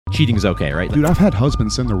cheating's okay, right? Dude, I've had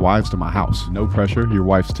husbands send their wives to my house. No pressure. Your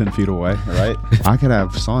wife's 10 feet away, right? I could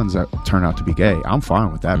have sons that turn out to be gay. I'm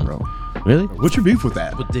fine with that, bro. Really? What's your beef with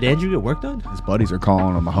that? But did Andrew get work done? His buddies are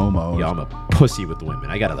calling him a homo. Yo, I'm a pussy with the women.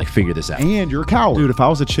 I gotta like figure this out. And you're a coward. Dude, if I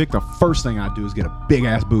was a chick, the first thing I'd do is get a big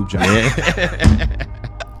ass boob job.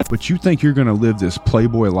 But you think you're gonna live this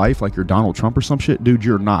playboy life like you're Donald Trump or some shit? Dude,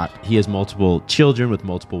 you're not. He has multiple children with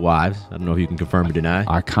multiple wives. I don't know if you can confirm or deny.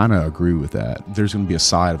 I kind of agree with that. There's gonna be a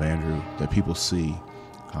side of Andrew that people see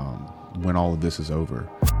when all of this is over.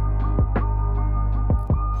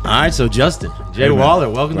 All right, so Justin,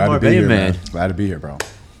 JWaller, welcome to Marbella, man. Glad to be here, bro.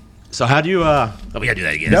 So how do you, oh, we gotta do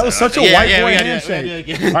that again. That was such a white boy handshake.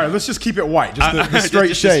 Do it all right, let's just keep it white. Just the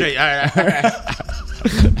straight shake.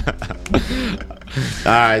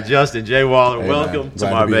 All right, Justin, JWaller, welcome to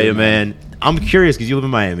Marbella, man. I'm curious because you live in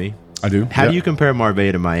Miami. I do. How do you compare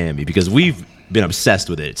Marbella to Miami? Because we've been obsessed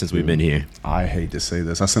with it since we've been here. I hate to say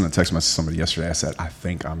this. I sent a text message to somebody yesterday. I said, I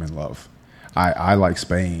think I'm in love. I like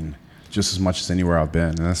Spain just as much as anywhere I've been,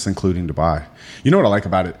 and that's including Dubai. You know what I like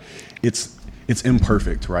about it? It's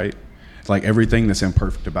imperfect, right? Like everything that's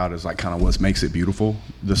imperfect about it is like kind of what makes it beautiful.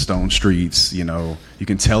 The stone streets, you know, you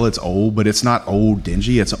can tell it's old, but it's not old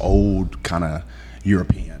dingy. It's old kind of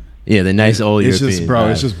European. Yeah, the nice old it's European just, bro,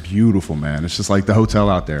 vibe. It's just beautiful, man. It's just like the hotel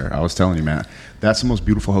out there. I was telling you, man, that's the most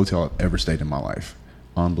beautiful hotel I've ever stayed in my life.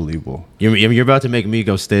 Unbelievable. You're about to make me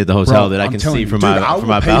go stay at the hotel that I can see from my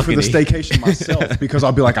balcony. I will pay for the staycation myself because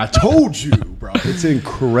I'll be like, I told you, bro. It's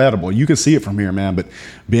incredible. You can see it from here, man, but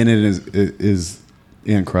being in it is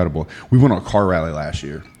incredible. We went on a car rally last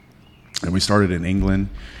year, and we started in England,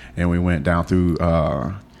 and we went down through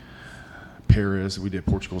Paris. We did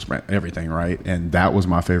Portugal, Spain, everything, right? And that was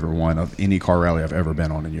my favorite one of any car rally I've ever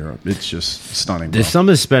been on in Europe. It's just stunning, bro. There's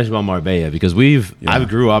something special about Marbella because I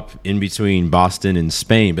grew up in between Boston and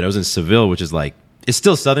Spain, but I was in Seville, which is like, it's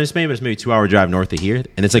still southern Spain, but it's maybe a 2-hour drive north of here.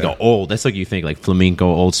 And it's like that's like you think like flamenco,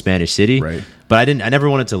 old Spanish city. Right. But I never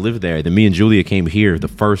wanted to live there. Then me and Julia came here the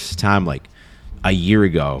first time like a year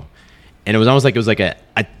ago. And it was almost like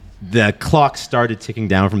the clock started ticking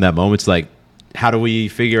down from that moment. It's like, how do we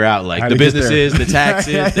figure out like the businesses, the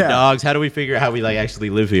taxes, the dogs? How do we figure out how we like actually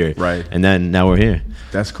live here? Right. And then now we're here.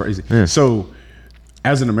 That's crazy. Yeah. So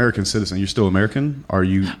as an American citizen, you're still American? Are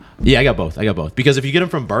you? Yeah, I got both. Because if you get them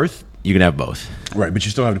from birth, you can have both. Right, but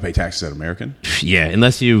you still have to pay taxes as American? Yeah,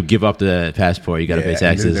 unless you give up the passport, you got to pay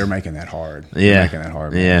taxes. They're making that hard. They're making that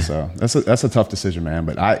hard, man. Yeah. So that's a tough decision, man.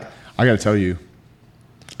 But I got to tell you,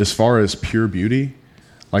 as far as pure beauty,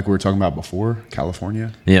 like we were talking about before,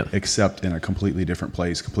 California, except in a completely different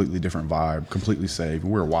place, completely different vibe, completely safe. We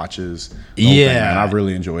wear watches. And I've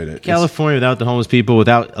really enjoyed it. California without the homeless people,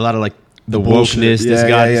 without a lot of like the bullshit. wokeness that's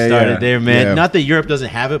gotten started there, man. Yeah. Not that Europe doesn't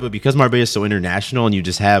have it, but because Marbella is so international and you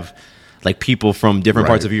just have like people from different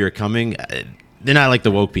parts of Europe coming, they're not like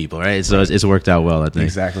the woke people, right? So it's worked out well, I think.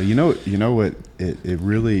 Exactly. You know what? It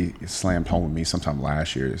really slammed home with me sometime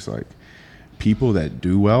last year. It's like people that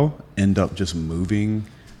do well end up just moving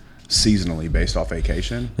seasonally based off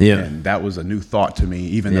vacation. Yeah. And that was a new thought to me,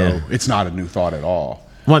 even though it's not a new thought at all.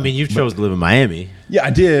 Well, I mean, you chose to live in Miami. Yeah,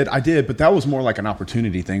 I did. But that was more like an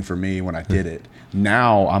opportunity thing for me when I did it.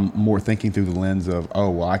 Now I'm more thinking through the lens of,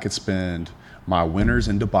 I could spend my winters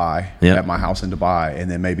in Dubai, at my house in Dubai, and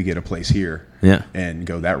then maybe get a place here and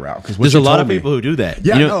go that route. Because there's a lot of people who do that.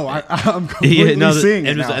 Yeah, I'm completely seeing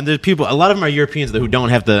it now. And there's people, a lot of them are Europeans who don't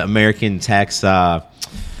have the American tax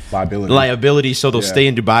liability, so they'll stay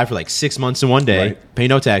in Dubai for like 6 months and 1 day, pay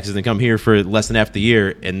no taxes, and come here for less than half the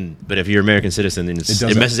year. But if you're an American citizen, then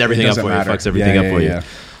it messes everything up for you. It fucks everything up for you.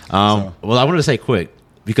 Well, I wanted to say quick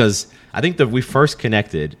because I think that we first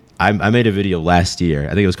connected. I made a video last year. I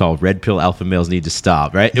think it was called "Red Pill Alpha Males Need to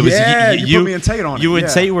Stop." Right? It was you put me and Tate on it. You and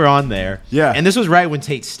Tate were on there. Yeah. And this was right when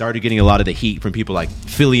Tate started getting a lot of the heat from people like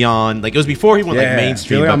Philion. Like it was before he went like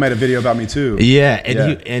mainstream. Philion made a video about me too. Yeah,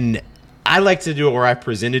 and I like to do it where I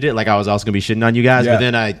presented it like I was also going to be shitting on you guys, but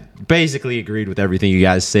then I basically agreed with everything you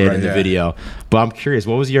guys said in the video. But I'm curious,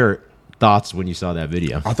 what was your thoughts when you saw that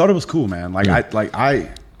video? I thought it was cool, man.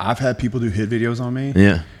 I've had people do hit videos on me.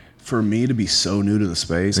 Yeah. For me to be so new to the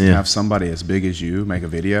space and have somebody as big as you make a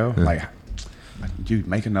video, like, dude,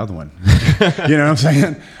 make another one. You know what I'm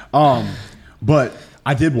saying? But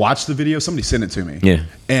I did watch the video. Somebody sent it to me. Yeah.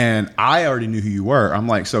 And I already knew who you were. I'm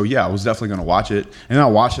like, so I was definitely going to watch it. And I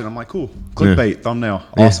watched it. I'm like, cool. Clickbait, thumbnail.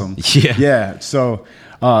 Awesome. Yeah. Yeah. So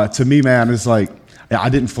to me, man, it's like, I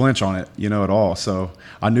didn't flinch on it, at all. So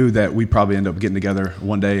I knew that we'd probably end up getting together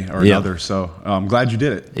one day or another. So I'm glad you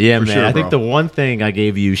did it. Yeah, man. Sure, I think the one thing I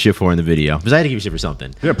gave you shit for in the video, because I had to give you shit for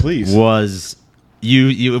something. Yeah, please. Was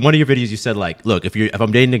you in one of your videos you said like, look, if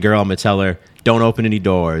I'm dating a girl, I'm gonna tell her don't open any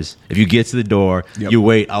doors. If you get to the door, you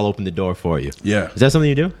wait. I'll open the door for you. Yeah. Is that something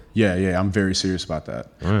you do? Yeah. I'm very serious about that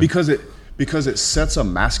because it sets a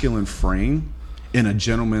masculine frame in a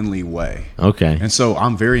gentlemanly way. Okay. And so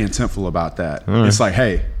I'm very intentful about that. It's like,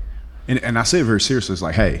 hey, and I say it very seriously. It's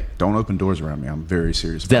like, hey, don't open doors around me. I'm very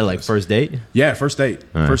serious. Is that like first date? Yeah, first date.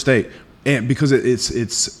 First date. And because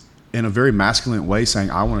it's in a very masculine way saying,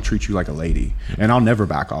 I want to treat you like a lady. And I'll never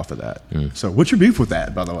back off of that. So what's your beef with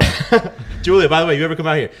that, by the way? Julia, by the way, you ever come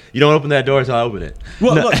out here, you don't open that door until I open it.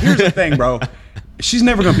 Well, look, here's the thing, bro. She's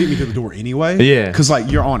never going to beat me to the door anyway. Yeah. Because,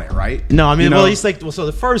 like, you're on it, right? No, I mean, well, it's like, so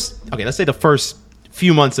let's say the first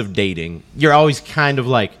few months of dating, you're always kind of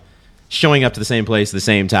like showing up to the same place at the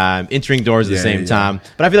same time, entering doors at the same time.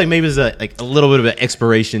 But I feel like maybe there's a little bit of an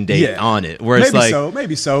expiration date on it, where it's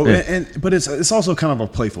maybe so. But it's also kind of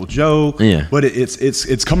a playful joke. Yeah. But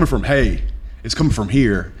it's coming from it's coming from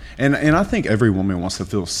here, and I think every woman wants to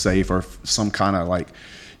feel safe or some kind of like,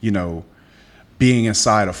 being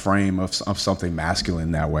inside a frame of something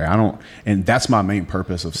masculine that way. And that's my main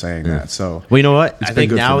purpose of saying that. So, well, you know what? I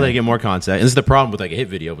think now they get more content. And this is the problem with like a hit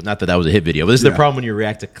video, but not that was a hit video, but this is the problem when you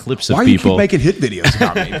react to clips of people. Why do you keep making hit videos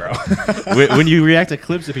about me, bro? When you react to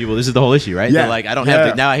clips of people, this is the whole issue, right? Yeah. They're like, I don't have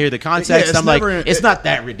to, now I hear the context. I'm like, it's not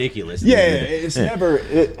that ridiculous. It's never,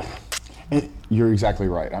 you're exactly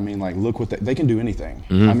right. I mean, like, look what they can do anything.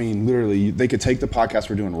 I mean, literally, they could take the podcast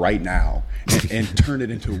we're doing right now and turn it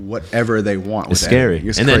into whatever they want. It's scary.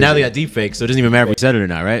 And then now they got deep fakes, so it doesn't even matter if we said it or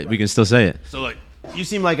not, right? We can still say it. So, like, you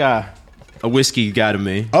seem like a whiskey guy to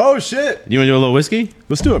me. Oh, shit. You want to do a little whiskey?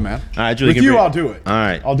 Let's do it, man. All right, Julie. With you, I'll do it. All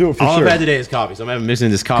right. I'll do it for sure. All I've had today is coffee, so I'm mixing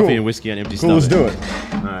this coffee and whiskey on empty stomach. Let's do it.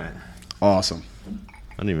 All right. Awesome. I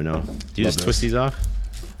don't even know. Do you just twist these off?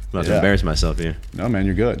 I'm about to embarrass myself here. No, man,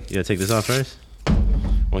 you're good. You got to take this off first?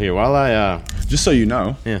 Well, here, while I... Just so you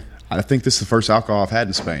know, yeah, I think this is the first alcohol I've had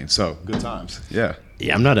in Spain, so good times. Yeah.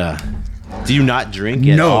 Yeah, I'm not Do you not drink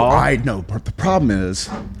at all? No, I know. But the problem is,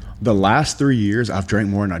 the last 3 years, I've drank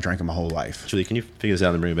more than I drank in my whole life. Julie, can you figure this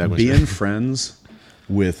out and bring it back? Being friends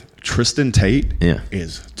with Tristan Tate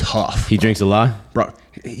is tough. He drinks a lot? Bro,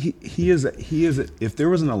 he is if there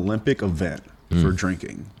was an Olympic event for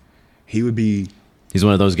drinking, he would be... He's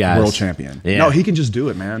one of those guys. World champion. Yeah. No, he can just do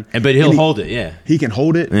it, man. But he'll hold it, yeah. He can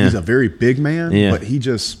hold it. Yeah. He's a very big man, but he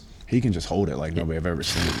can just hold it like nobody I've ever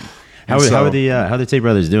seen. How are the Tate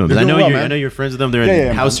brothers doing? Because I know you're friends with them. They're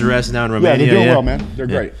in house arrest now in Romania. Yeah, they're doing well, man. They're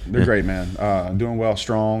great. They're great, man. Doing well,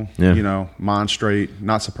 strong. Yeah. Mind straight.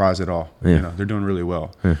 Not surprised at all. Yeah. They're doing really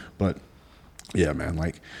well. Yeah. But yeah, man,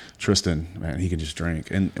 like Tristan, man, he can just drink.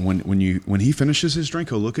 And when he finishes his drink,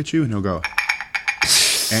 he'll look at you and he'll go.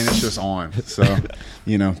 And it's just on. So,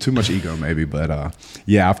 too much ego maybe. But,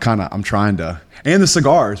 yeah, I'm trying to. And the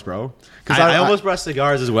cigars, bro. I almost brought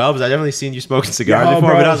cigars as well, because I've definitely seen you smoking cigars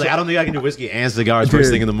before. Bro, but I was like, I don't think I can do whiskey and cigars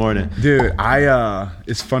first thing in the morning. Dude,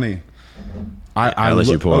 it's funny. I'll let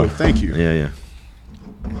you pour. Oh, thank you. Yeah.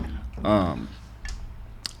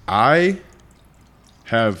 I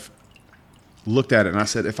have looked at it and I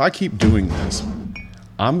said, if I keep doing this,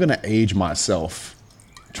 I'm going to age myself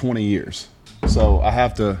 20 years. So I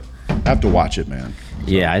have to watch it, man.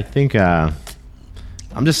 So. Yeah, I think I'm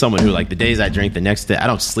just someone who, like, the days I drink, the next day I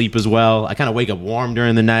don't sleep as well. I kind of wake up warm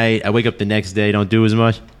during the night. I wake up the next day, don't do as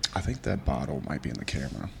much. I think that bottle might be in the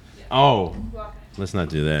camera. Oh, let's not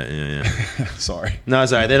do that. Yeah. Sorry. No,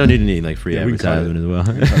 sorry. They don't need any like free advertisement as well.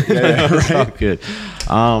 It's all good.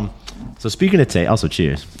 So speaking of Tate, also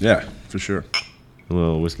cheers. Yeah, for sure. A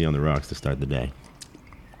little whiskey on the rocks to start the day.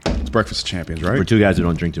 It's breakfast of champions, right? For two guys who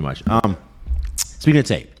don't drink too much. Speaking of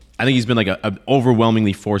Tate, I think he's been like an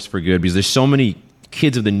overwhelmingly force for good, because there's so many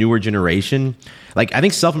kids of the newer generation. Like, I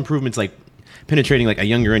think self-improvement's like penetrating like a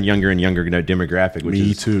younger and younger and younger demographic, which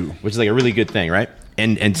is like a really good thing, right?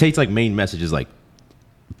 And Tate's like main message is like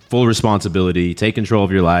full responsibility, take control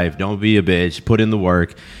of your life, don't be a bitch, put in the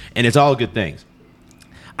work, and it's all good things.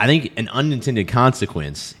 I think an unintended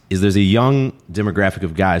consequence is there's a young demographic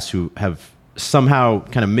of guys who have somehow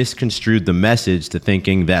kind of misconstrued the message to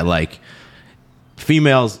thinking that like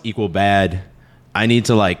females equal bad. I need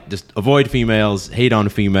to like just avoid females, hate on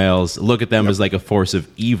females, look at them as like a force of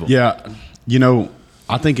evil. Yeah.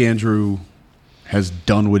 I think Andrew has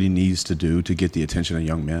done what he needs to do to get the attention of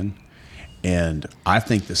young men. And I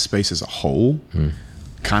think the space as a whole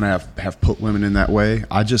kind of have put women in that way.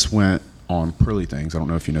 I just went on Pearly Things. I don't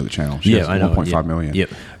know if you know the channel. She has 1.5 million. Yep.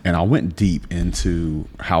 And I went deep into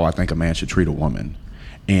how I think a man should treat a woman.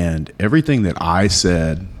 And everything that I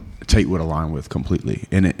said, Tate would align with completely.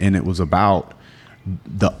 And it was about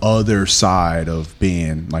the other side of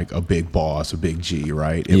being like a big boss, a big G,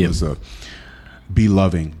 right? It was be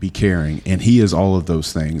loving, be caring, and he is all of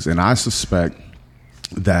those things. And I suspect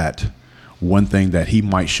that one thing that he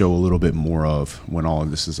might show a little bit more of when all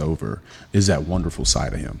of this is over is that wonderful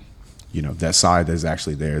side of him. You know, that side that is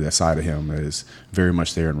actually there, that side of him that is very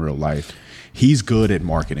much there in real life. He's good at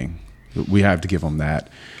marketing. We have to give him that.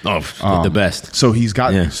 Oh, the best. So he's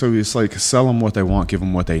got. So it's like sell them what they want, give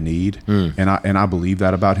them what they need, and I believe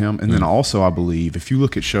that about him. And then also I believe if you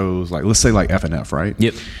look at shows like, let's say like FNF, right?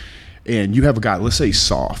 Yep. And you have a guy, let's say he's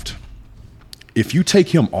soft. If you take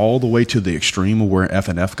him all the way to the extreme of where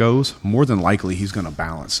FNF goes, more than likely he's going to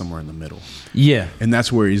balance somewhere in the middle. Yeah. And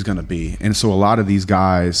that's where he's going to be. And so a lot of these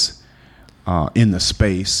guys in the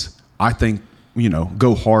space, I think, you know,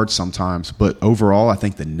 go hard sometimes, but overall, I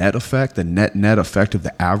think the net effect of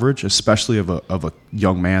the average, especially of a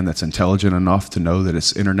young man that's intelligent enough to know that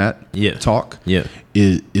it's internet talk,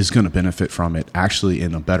 is going to benefit from it actually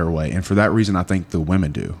in a better way. And for that reason, I think the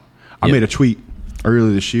women do. I made a tweet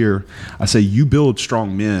earlier this year. I say you build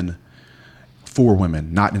strong men for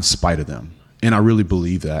women, not in spite of them. And I really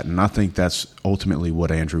believe that, and I think that's ultimately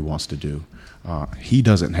what Andrew wants to do. He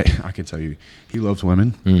doesn't. I can tell you, he loves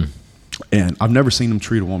women. And I've never seen him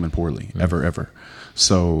treat a woman poorly, ever.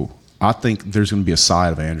 So I think there's going to be a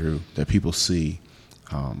side of Andrew that people see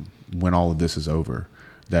when all of this is over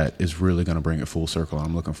that is really going to bring it full circle.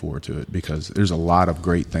 I'm looking forward to it because there's a lot of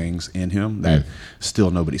great things in him that still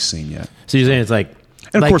nobody's seen yet. So you're saying it's like...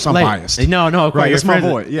 And of course I'm biased. No, of course. Right, it's my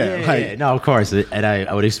boy. Yeah. No, of course. And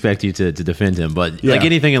I would expect you to defend him. But like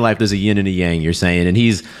anything in life, there's a yin and a yang, you're saying. And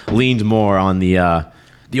he's leaned more on the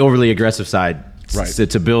overly aggressive side. Right.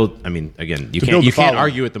 To build, I mean, again, you can't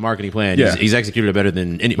argue with the marketing plan. Yeah. He's executed it better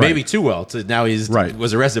than maybe too well. So now he's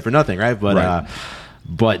was arrested for nothing, right?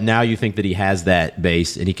 But now you think that he has that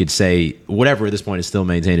base and he could say whatever at this point is still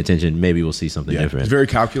maintain attention. Maybe we'll see something different. He's very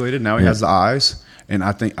calculated. Now he has the eyes, and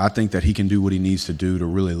I think that he can do what he needs to do to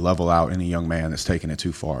really level out any young man that's taking it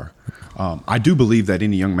too far. I do believe that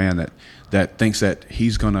any young man that thinks that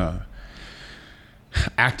he's gonna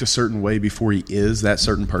act a certain way before he is that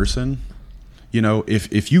certain person. You know,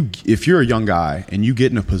 if you're a young guy and you get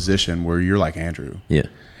in a position where you're like Andrew,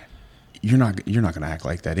 you're not going to act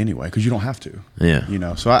like that anyway because you don't have to. Yeah. You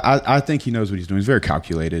know, so I think he knows what he's doing. He's very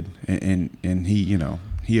calculated, and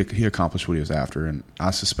he accomplished what he was after, and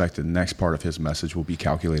I suspect the next part of his message will be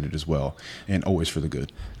calculated as well, and always for the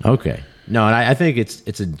good. Okay. No, and I think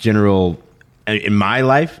it's a general in my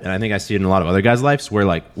life, and I think I see it in a lot of other guys' lives where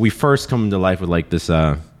like we first come to life with like this.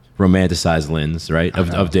 Romanticized lens, right,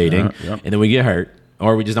 of dating, and then we get hurt,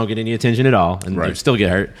 or we just don't get any attention at all, and we still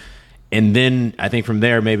get hurt. And then I think from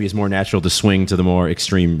there, maybe it's more natural to swing to the more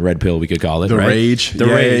extreme red pill, we could call it, the rage. The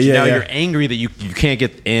rage. Now you're angry that you can't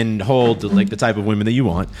get and hold like the type of women that you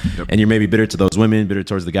want, and you're maybe bitter to those women, bitter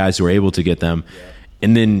towards the guys who are able to get them,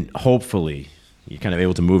 and then hopefully you're kind of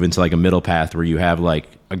able to move into like a middle path where you have like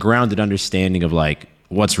a grounded understanding of like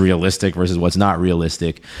what's realistic versus what's not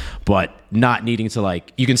realistic, but not needing to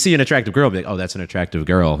like, you can see an attractive girl, be like, oh, that's an attractive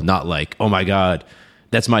girl. Not like, oh my God,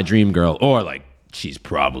 that's my dream girl. Or like, she's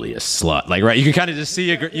probably a slut. Like, right. You can kind of just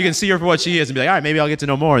see you can see her for what she is and be like, all right, maybe I'll get to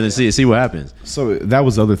know more and then see what happens. So that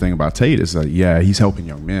was the other thing about Tate is that, he's helping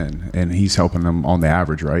young men and he's helping them on the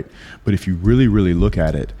average, right? But if you really, really look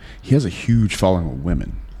at it, he has a huge following of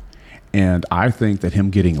women. And I think that him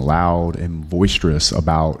getting loud and boisterous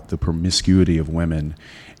about the promiscuity of women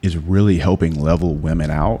is really helping level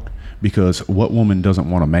women out, because what woman doesn't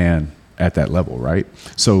want a man at that level, right?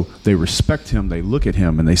 So they respect him, they look at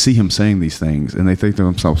him, and they see him saying these things, and they think to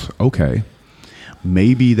themselves, okay,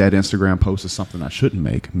 maybe that Instagram post is something I shouldn't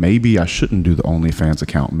make. Maybe I shouldn't do the OnlyFans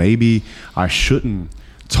account. Maybe I shouldn't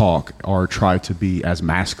talk or try to be as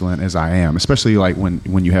masculine as I am, especially like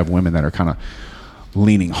when you have women that are kind of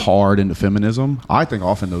leaning hard into feminism. I think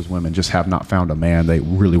often those women just have not found a man they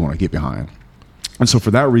really want to get behind. And so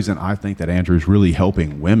for that reason, I think that Andrew is really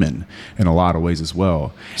helping women in a lot of ways as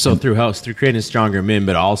well. So through creating stronger men,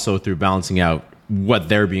 but also through balancing out what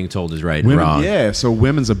they're being told is right and wrong. Yeah, so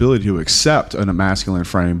women's ability to accept a masculine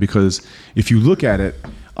frame, because if you look at it,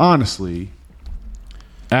 honestly,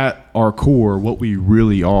 at our core, what we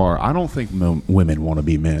really are, I don't think women want to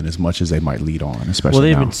be men as much as they might lead on,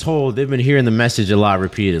 especially now. They've been hearing the message a lot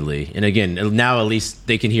repeatedly. And again, now at least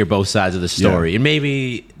they can hear both sides of the story. Yeah. And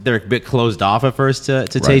maybe they're a bit closed off at first to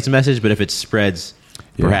Tate's message, but if it spreads,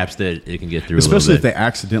 perhaps that it can get through especially a little bit. If they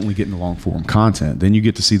accidentally get into long form content, then you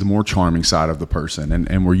get to see the more charming side of the person.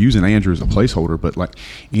 And we're using Andrew as a placeholder, but like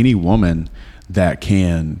any woman that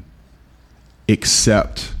can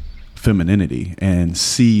accept femininity and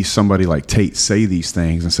see somebody like Tate say these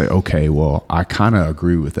things and say, okay, well, I kind of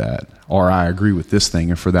agree with that, or I agree with this thing,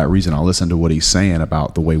 and for that reason I'll listen to what he's saying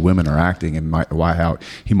about the way women are acting and why how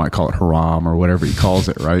he might call it haram or whatever he calls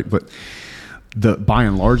it, right? But by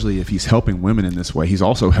and largely, if he's helping women in this way, he's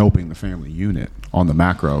also helping the family unit on the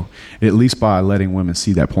macro, at least by letting women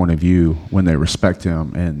see that point of view when they respect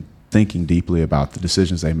him and thinking deeply about the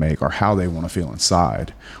decisions they make or how they want to feel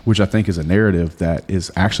inside, which I think is a narrative that is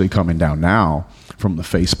actually coming down now from the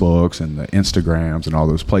Facebooks and the Instagrams and all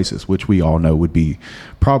those places, which we all know would be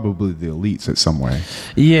probably the elites in some way.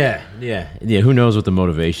 Yeah. Who knows what the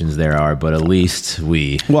motivations there are, but at least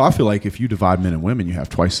Well, I feel like if you divide men and women, you have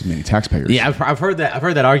twice as many taxpayers. Yeah, I've heard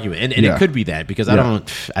that argument, and it could be that because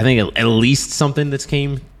I think at least something that's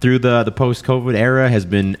came through the post-COVID era has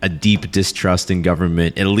been a deep distrust in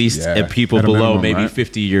government, at least at people below maybe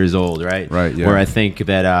 50 years old, right? Right. Yeah. Where I think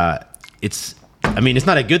that it's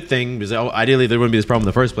not a good thing because ideally there wouldn't be this problem in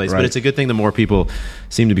the first place, but it's a good thing the more people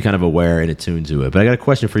seem to be kind of aware and attuned to it. But I got a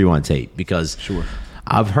question for you on Tate because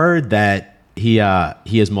I've heard that he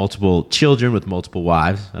has multiple children with multiple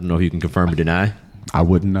wives. I don't know if you can confirm or deny. I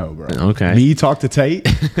wouldn't know, bro. Okay. Me talk to Tate?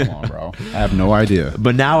 Come on, bro. I have no idea.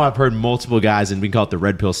 But now I've heard multiple guys, and we can call it the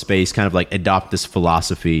red pill space, kind of like adopt this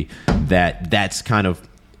philosophy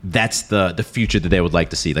that's the future that they would like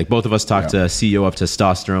to see. Like both of us talked to CEO of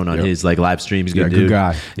Testosterone on his like live stream. He's a good dude. Good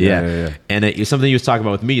guy. Yeah. And something he was talking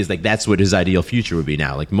about with me is like that's what his ideal future would be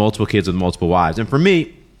now. Like multiple kids with multiple wives. And for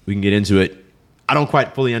me, we can get into it. I don't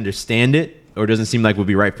quite fully understand it, or it doesn't seem like would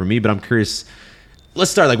be right for me. But I'm curious. Let's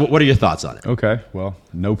start. Like, what are your thoughts on it? Okay. Well,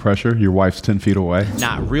 no pressure. Your wife's 10 feet away.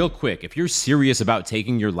 Real quick. If you're serious about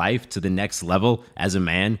taking your life to the next level as a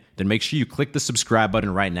man, then make sure you click the subscribe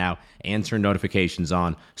button right now and turn notifications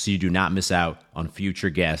on so you do not miss out on future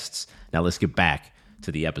guests. Now, let's get back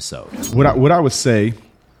to the episode. What I would say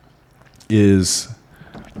is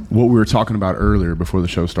what we were talking about earlier before the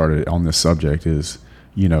show started on this subject is,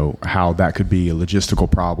 you know, how that could be a logistical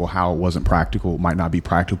problem, how it wasn't practical, might not be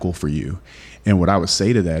practical for you. And what I would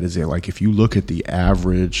say to that is that, like, if you look at the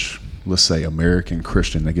average, let's say, American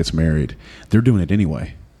Christian that gets married, they're doing it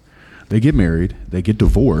anyway. They get married, they get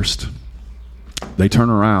divorced, they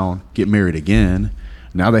turn around, get married again.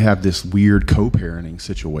 Now they have this weird co-parenting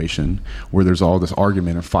situation where there's all this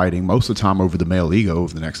argument and fighting, most of the time over the male ego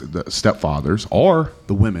of the stepfathers or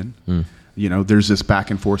the women. You know, there's this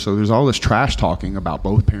back and forth. So there's all this trash talking about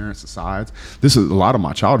both parents' sides. This is a lot of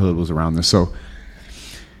my childhood was around this. So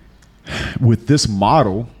with this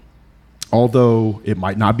model, although it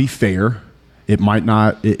might not be fair, it might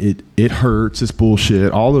not, it hurts, it's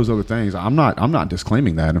bullshit, all those other things. I'm not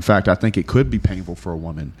disclaiming that. In fact, I think it could be painful for a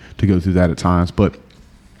woman to go through that at times. But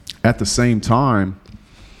at the same time,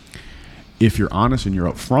 if you're honest and you're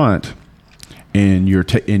upfront and you're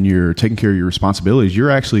taking care of your responsibilities,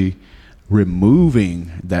 you're actually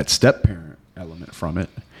removing that step parent element from it.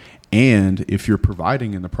 And if you're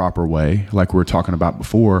providing in the proper way, like we were talking about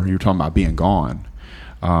before, you were talking about being gone.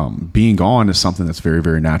 Being gone is something that's very,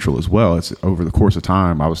 very natural as well. It's over the course of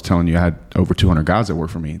time. I was telling you I had over 200 guys that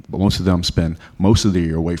work for me, but most of them spend most of the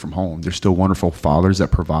year away from home. They're still wonderful fathers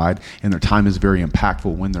that provide, and their time is very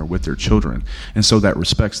impactful when they're with their children. And so that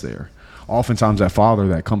respect's there. Oftentimes that father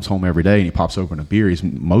that comes home every day and he pops open a beer, he's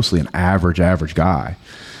mostly an average guy.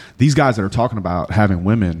 These guys that are talking about having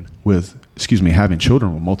having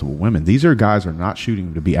children with multiple women, these are guys that are not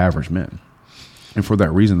shooting to be average men. And for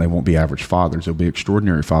that reason, they won't be average fathers. They'll be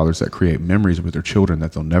extraordinary fathers that create memories with their children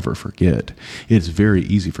that they'll never forget. It's very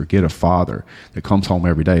easy to forget a father that comes home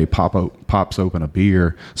every day, pops open a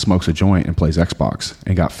beer, smokes a joint, and plays Xbox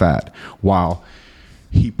and got fat, while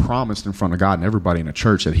he promised in front of God and everybody in the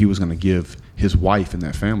church that he was going to give his wife and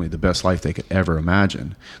that family the best life they could ever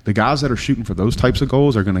imagine. The guys that are shooting for those types of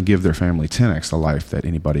goals are going to give their family 10x the life that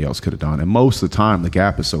anybody else could have done. And most of the time, the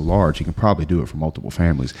gap is so large, he can probably do it for multiple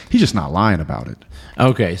families. He's just not lying about it.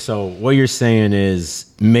 Okay, so what you're saying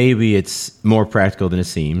is maybe it's more practical than it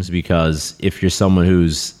seems, because if you're someone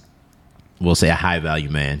who's, we'll say, a high value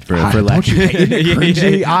man for don't you hate it?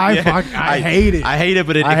 Cringy? I hate it. I hate it,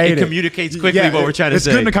 but it communicates quickly what we're trying to say.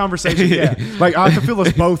 It's good in the conversation. Yeah, like I can feel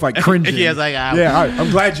us both like cringing. Yeah, it's like, I'm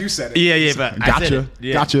glad you said it. Yeah, but gotcha.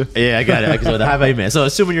 Gotcha. Yeah, I got it. So the high value man. So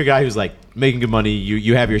assuming you're a guy who's like making good money,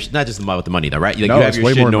 you have your, not just with the money though, right? Like, you have your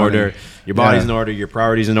shit in order, money. Your body's in order, your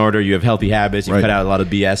priorities in order, you have healthy habits, you cut out a lot of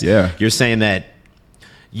BS. Yeah, you're saying that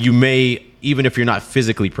you may, even if you're not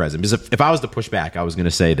physically present, because if I was to push back, I was going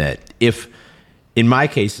to say that if, in my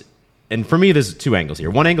case, and for me, there's two angles here.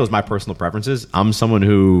 One angle is my personal preferences. I'm someone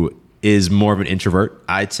who is more of an introvert.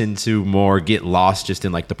 I tend to more get lost just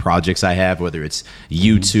in like the projects I have, whether it's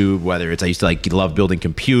YouTube, whether it's I used to like love building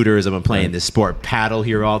computers. I've been playing this sport paddle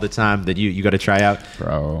here all the time that you got to try out,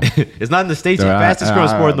 bro. It's not in the States. It's the fastest growing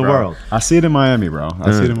sport in the world. I see it in Miami, bro.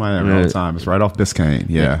 I see it in Miami all the time. It's right off Biscayne.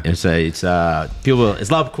 Yeah, it's people. It's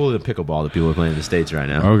a lot cooler than pickleball that people are playing in the States right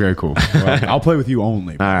now. Okay, cool. Well, I'll play with you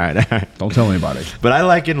only. All right. Don't tell anybody. But I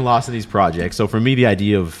like getting lost in these projects. So for me, the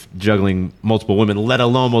idea of juggling multiple women, let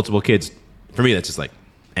alone multiple kids, for me, that's just like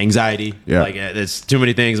anxiety. Yeah. Like there's too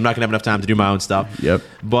many things. I'm not gonna have enough time to do my own stuff. Yep.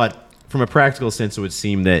 But from a practical sense, it would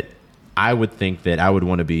seem that I would think that I would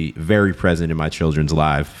want to be very present in my children's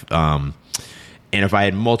life. And if I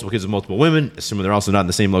had multiple kids with multiple women, assuming they're also not in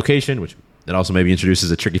the same location, which that also maybe introduces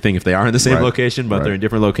a tricky thing if they are in the same location, but they're in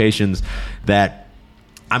different locations, that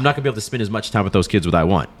I'm not gonna be able to spend as much time with those kids as I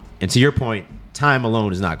want. And to your point, time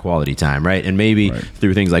alone is not quality time, right? And maybe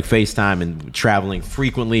through things like FaceTime and traveling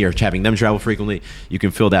frequently or having them travel frequently, you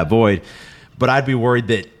can fill that void. But I'd be worried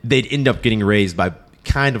that they'd end up getting raised by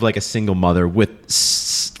kind of like a single mother with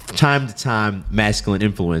time to time masculine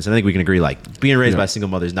influence. And I think we can agree, like being raised by a single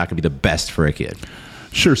mother is not going to be the best for a kid.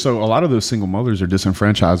 Sure. So a lot of those single mothers are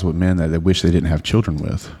disenfranchised with men that they wish they didn't have children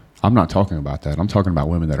with. I'm not talking about that. I'm talking about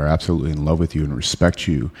women that are absolutely in love with you and respect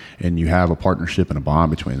you, and you have a partnership and a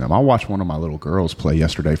bond between them. I watched one of my little girls play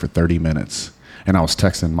yesterday for 30 minutes, and I was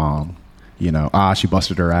texting mom, she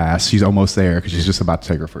busted her ass. She's almost there because she's just about to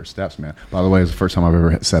take her first steps, man. By the way, it's the first time I've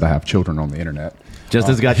ever said I have children on the internet.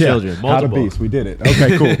 Justin's got children. Multiple. How to beast. We did it.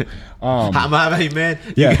 Okay, cool. How about you, man?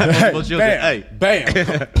 You got multiple children.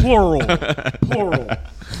 Bam. Plural.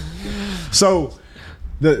 So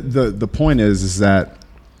the point is that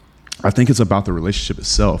I think it's about the relationship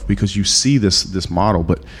itself, because you see this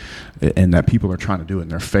model, and that people are trying to do it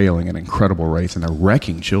and they're failing at incredible rates and they're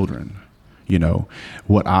wrecking children.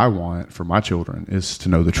 What I want for my children is to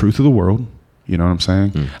know the truth of the world. You know what I'm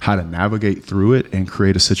saying? How to navigate through it and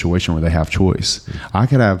create a situation where they have choice. I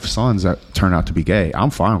could have sons that turn out to be gay. I'm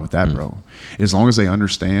fine with that, bro. As long as they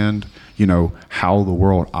understand, how the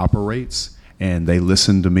world operates, and they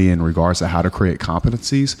listen to me in regards to how to create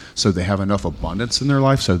competencies so they have enough abundance in their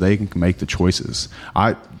life so they can make the choices.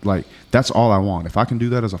 That's all I want. If I can do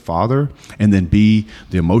that as a father and then be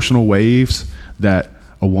the emotional waves that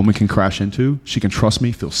a woman can crash into, she can trust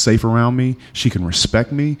me, feel safe around me, she can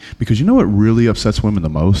respect me. Because you know what really upsets women the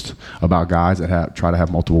most about guys that try to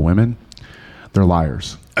have multiple women? They're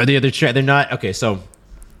liars. They're not. Okay, so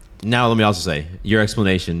now let me also say, your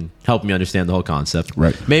explanation helped me understand the whole concept.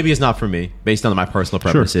 Right. Maybe it's not for me, based on my personal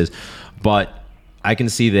preferences, but I can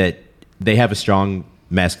see that they have a strong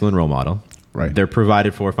masculine role model. Right. They're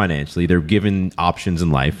provided for financially. They're given options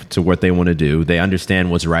in life to what they want to do. They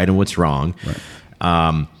understand what's right and what's wrong. Right.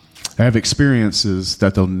 They have experiences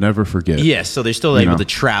that they'll never forget. Yes, so they're still able to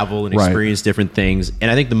travel and experience different things.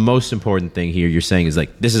 And I think the most important thing here you're saying is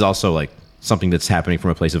like, this is also like something that's happening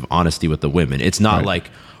from a place of honesty with the women. It's not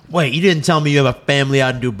like, wait, you didn't tell me you have a family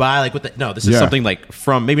out in Dubai. Like, no, this is something like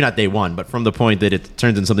from maybe not day one, but from the point that it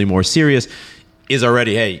turns into something more serious is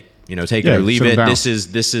already, hey, take it or leave it.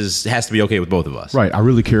 This has to be okay with both of us. Right. I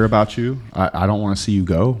really care about you. I don't want to see you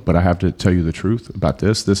go, but I have to tell you the truth about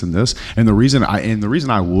this, and this. And the reason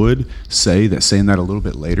I would say that, saying that a little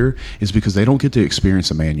bit later, is because they don't get to experience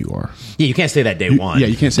the man you are. Yeah, you can't say that day one. Yeah,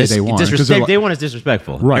 you can't say day one. Day one is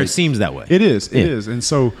disrespectful. Right. Or it seems that way. It is. It is. And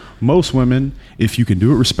so most women, if you can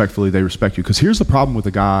do it respectfully, they respect you. Because here's the problem with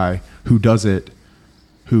a guy who does it,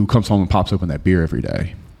 who comes home and pops open that beer every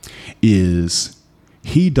day, is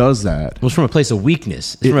he does that. Well, it's from a place of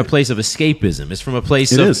weakness. It's from a place of escapism. It's from a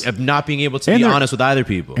place of not being able to be honest with either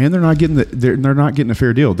people. And they're not getting a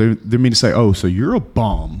fair deal. They mean to say, oh, so you're a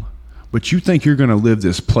bum, but you think you're going to live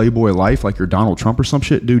this playboy life like you're Donald Trump or some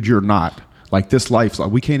shit? Dude, you're not. Like, this life,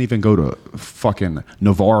 we can't even go to fucking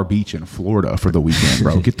Navarre Beach in Florida for the weekend,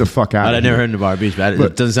 bro. Get the fuck out of here. I've never heard of Navarre Beach, but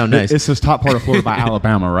it doesn't sound nice. It's this top part of Florida by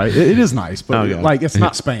Alabama, right? It is nice, but it's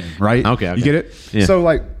not Spain, right? Okay. You get it? Yeah.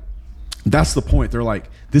 So, that's the point. They're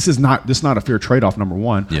like, this is not a fair trade-off, number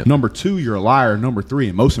one. Yep. Number two, you're a liar. Number three,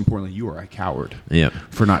 and most importantly, you are a coward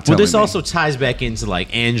for not telling me. Well, this also ties back into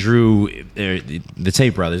like Andrew, the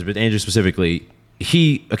Tate brothers, but Andrew specifically.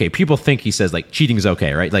 People think he says like cheating is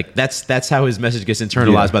okay, right? Like that's how his message gets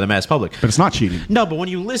internalized by the mass public. But it's not cheating. No, but when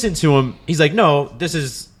you listen to him, he's like, no, this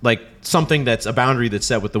is like something that's a boundary that's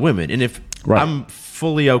set with the women. And if I'm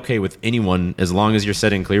fully okay with anyone, as long as you're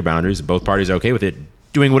setting clear boundaries, both parties are okay with it,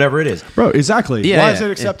 doing whatever it is. Bro, exactly. Yeah, why is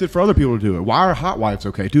it accepted for other people to do it? Why are hot wives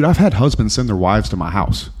okay? Dude, I've had husbands send their wives to my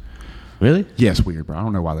house. Really? Yeah, it's weird, bro. I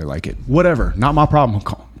don't know why they like it. Whatever. Not my problem,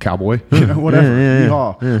 cowboy.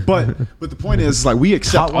 Whatever. Yeah. But the point is, like, we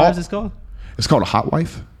accept hot wives is called? It's called a hot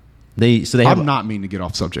wife. I'm not meaning to get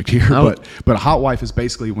off subject here, but a hot wife is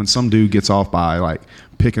basically when some dude gets off by like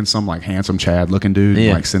picking some like handsome Chad looking dude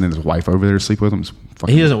and like sending his wife over there to sleep with him.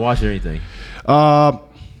 He doesn't watch anything.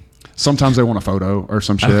 Sometimes they want a photo or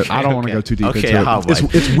some shit. I don't want to go too deep into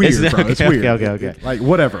it. It's weird, bro. It's weird. Okay. Like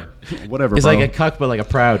whatever. It's bro. Like a cuck, but like a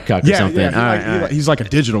proud cuck or something. Yeah, he's like a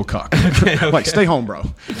digital cuck. Like stay home, bro.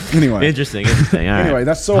 Anyway, interesting. All right. Anyway,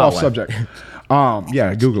 that's so off subject.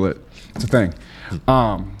 Yeah, Google it. It's a thing.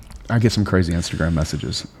 I get some crazy Instagram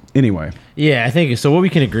messages. Anyway. Yeah, I think so. What we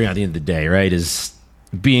can agree on at the end of the day, right, is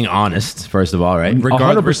being honest, first of all, right?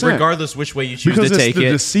 100%. Regardless which way you choose to take it. Because it's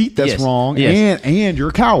the deceit that's wrong, and you're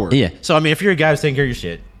a coward. Yeah. So, I mean, if you're a guy who's taking care of your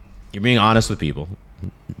shit, you're being honest with people.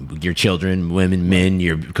 Your children, women, men,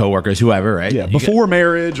 your coworkers, whoever, right? Yeah, before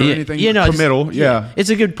marriage or anything committal. Yeah. It's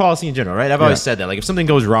a good policy in general, right? I've always said that. Like, if something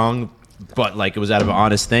goes wrong, but, like, it was out of an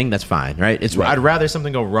honest thing, that's fine, right? I'd rather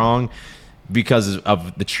something go wrong because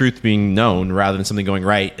of the truth being known rather than something going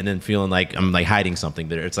right and then feeling like I'm like hiding something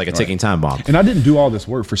that it's like a ticking time bomb. And I didn't do all this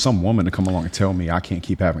work for some woman to come along and tell me I can't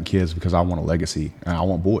keep having kids because I want a legacy and I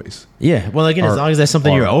want boys. Yeah. Well, again, as long as that's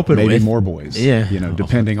something you're open with. Maybe more boys. Yeah. You know,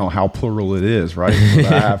 depending on how plural it is, right?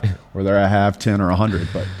 Whether I have 10 or 100.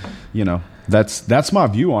 But, you know, that's my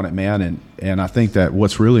view on it, man. And I think that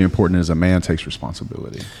what's really important is a man takes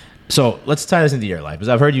responsibility. So let's tie this into your life. Because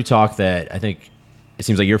I've heard you talk that I think it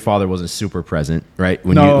seems like your father wasn't super present, right?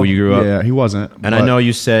 When you grew up. Yeah, he wasn't. And I know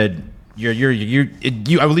you said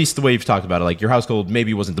you at least the way you've talked about it, like your household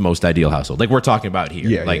maybe wasn't the most ideal household. Like we're talking about here.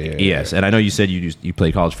 Yeah. And I know you said you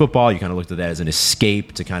played college football. You kind of looked at that as an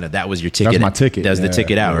escape to kind of that was your ticket. That was my ticket. That was the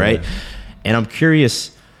ticket out, right? And I'm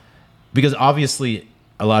curious because obviously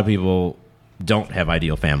a lot of people don't have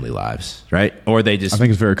ideal family lives, right? Or they just... I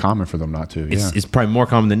think it's very common for them not to. It's probably more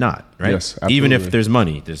common than not, right? Yes, absolutely. Even if there's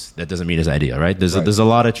money, that doesn't mean it's ideal, right? There's a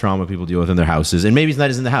lot of trauma people deal with in their houses, and maybe it's not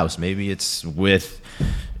just in the house. Maybe it's with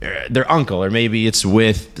their uncle, or maybe it's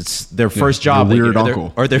their first job, the weird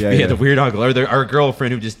uncle, or the weird uncle, or our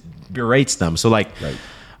girlfriend who just berates them. So, like,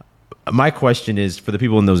 my question is for the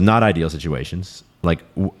people in those not ideal situations, like,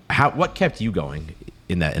 what kept you going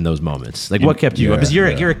in those moments? Like, what kept you? Because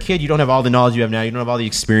you're a kid, you don't have all the knowledge you have now. You don't have all the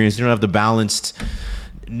experience. You don't have the balanced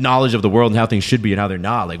knowledge of the world and how things should be and how they're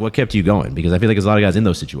not. Like, what kept you going? Because I feel like there's a lot of guys in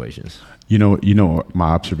those situations. You know, my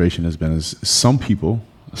observation has been is some people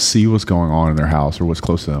see what's going on in their house or what's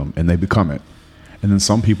close to them, and they become it. And then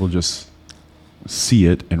some people just see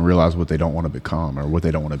it and realize what they don't want to become or what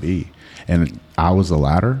they don't want to be. And I was the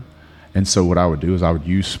latter. And so what I would do is I would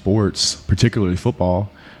use sports, particularly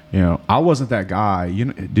football. You know, I wasn't that guy. You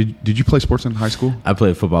know, did you play sports in high school? I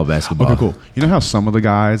played football, basketball. Okay, cool. You know how some of the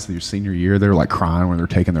guys, your senior year, they're like crying when they're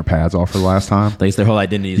taking their pads off for the last time? Like it's their whole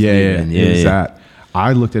identity. That.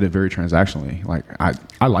 I looked at it very transactionally. Like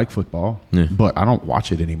I like football, but I don't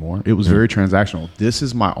watch it anymore. It was very transactional. This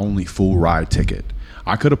is my only full ride ticket.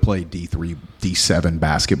 I could have played D3, D7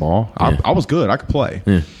 basketball. I was good. I could play.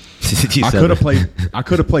 Yeah. I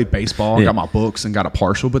could have played baseball and got my books and got a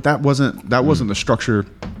partial, but that wasn't the structure.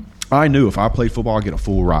 I knew if I played football, I'd get a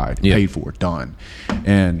full ride, paid for it, done.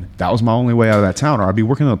 And that was my only way out of that town, or I'd be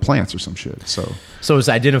working in the plants or some shit. So it's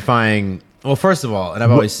identifying, well, first of all, and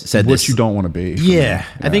I've always said this. What you don't want to be. Yeah.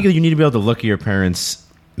 I think you need to be able to look at your parents,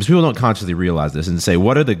 because people don't consciously realize this, and say,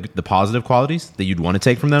 what are the positive qualities that you'd want to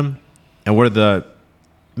take from them? And what are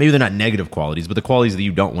maybe they're not negative qualities, but the qualities that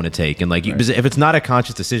you don't want to take. And like, because if it's not a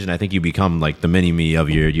conscious decision, I think you become like the mini-me of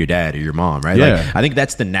your dad or your mom, right? Yeah. Like, I think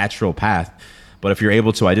that's the natural path. But if you're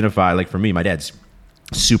able to identify, like for me, my dad's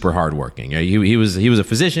super hardworking. He was a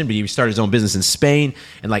physician, but he started his own business in Spain.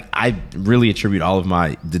 And like, I really attribute all of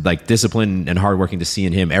my like discipline and hardworking to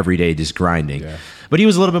seeing him every day just grinding. Yeah. But he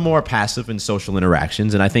was a little bit more passive in social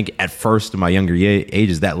interactions. And I think at first in my younger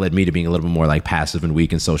ages, that led me to being a little bit more like passive and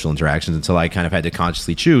weak in social interactions until I kind of had to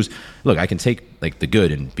consciously choose, look, I can take like the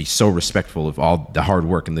good and be so respectful of all the hard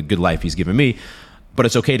work and the good life he's given me. But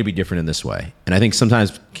it's okay to be different in this way. And I think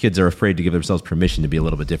sometimes kids are afraid to give themselves permission to be a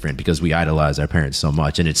little bit different because we idolize our parents so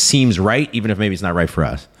much. And it seems right, even if maybe it's not right for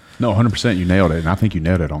us. No, 100%, you nailed it. And I think you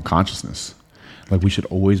nailed it on consciousness. Like, we should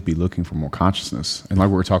always be looking for more consciousness. And like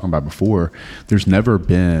we were talking about before, there's never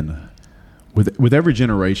been, with every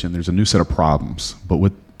generation, there's a new set of problems. But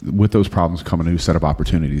with those problems come a new set of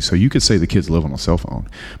opportunities. So you could say the kids live on a cell phone.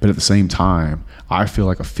 But at the same time, I feel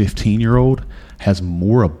like a 15-year-old has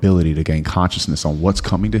more ability to gain consciousness on what's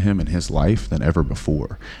coming to him in his life than ever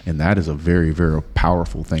before. And that is a very, very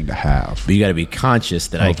powerful thing to have. But you got to be conscious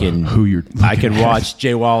that I can watch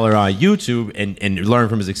JWaller on YouTube and learn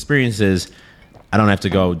from his experiences. I don't have to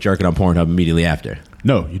go jerking on Pornhub immediately after.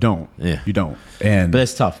 No, you don't. Yeah. You don't. But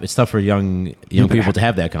it's tough. It's tough for young people to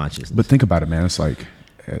have that consciousness. But think about it, man. It's like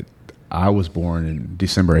I was born in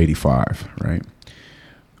December 85, right?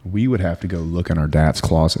 We would have to go look in our dad's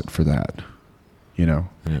closet for that, you know?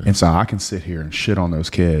 Yeah. And so I can sit here and shit on those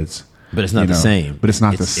kids. But it's not the same. But it's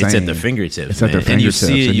not the same. It's at their fingertips. It's at their fingertips.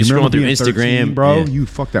 And you see it, you scroll through Instagram. 13, bro, you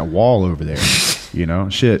fuck that wall over there. You know,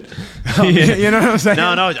 shit. You know what I'm saying? No,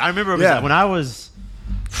 I remember when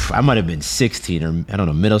I might have been 16 or, I don't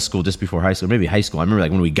know, middle school, just before high school, maybe high school. I remember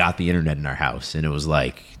like when we got the internet in our house, and it was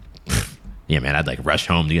like, yeah, man, I'd like rush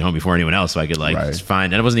home to get home before anyone else so I could like just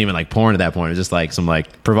find. And it wasn't even like porn at that point. It was just like some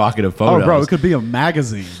like provocative photos. Oh, bro, it could be a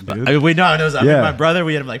magazine, dude. I mean, my brother,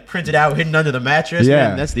 we had him like printed out, hidden under the mattress. Yeah.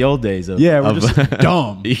 Man, that's the old days of. Yeah, we're just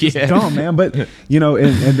dumb. Just dumb, man. But, you know,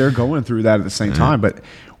 and they're going through that at the same time. But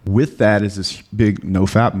with that is this big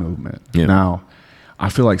NoFap movement. Yeah. Now, I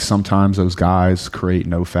feel like sometimes those guys create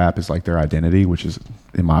NoFap as like their identity, which is,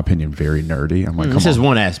 in my opinion, very nerdy. I'm like, it's just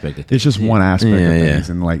one aspect of things. It's just one aspect of things.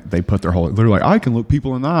 And like they put their they're like, I can look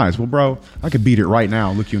people in the eyes. Well, bro, I could beat it right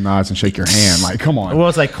now, look you in the eyes and shake your hand. Like, come on. Well,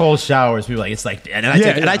 it's like cold showers. People like, it's like, and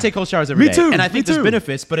I take cold showers every day. Me too. And I think there's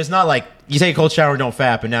benefits, but it's not like you take a cold shower and don't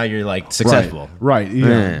fap and now you're like successful. Right.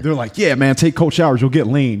 Yeah. They're like, yeah, man, take cold showers. You'll get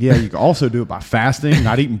lean. Yeah. You can also do it by fasting,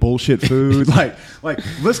 not eating bullshit food. like,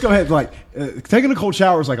 let's go ahead. Like, taking a cold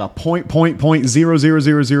shower is like a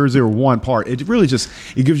 0.0000001 part. It really just,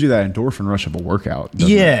 it gives you that endorphin rush of a workout.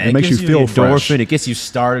 It makes you feel endorphin. fresh. It gets you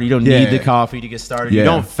started. You don't need the coffee to get started. You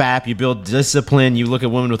don't fap. You build discipline. You look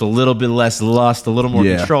at women with a little bit less lust, a little more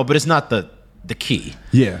control, but it's not the key.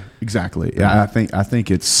 Yeah, exactly. Yeah, I think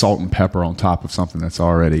it's salt and pepper on top of something that's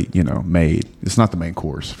already, you know, made. It's not the main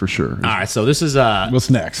course for sure. All right, so this is what's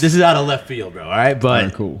next? This is out of left field, bro. All right,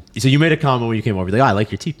 but cool. So you made a comment when you came over. You're like, I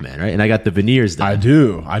like your teeth, man, right? And I got the veneers done. I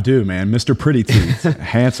do, man. Mr. Pretty Teeth,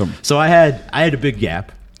 handsome. So I had a big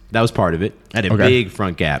gap. That was part of it. I had a big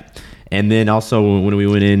front gap. And then also when we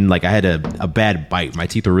went in, like I had a bad bite. My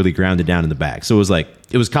teeth were really grounded down in the back. So it was like,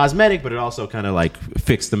 it was cosmetic, but it also kind of like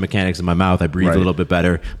fixed the mechanics of my mouth. I breathed a little bit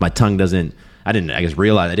better. My tongue realize I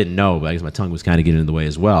didn't know, but I guess my tongue was kind of getting in the way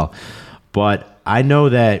as well. But I know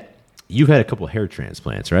that you've had a couple of hair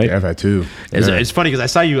transplants, right? Yeah, I've had two. It's funny because I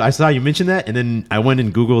saw you mention that, and then I went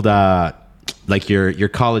and Googled like your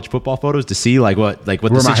college football photos to see like what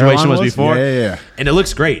the situation was before. Yeah. And it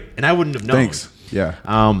looks great. And I wouldn't have known. Thanks. Yeah.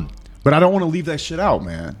 But I don't want to leave that shit out,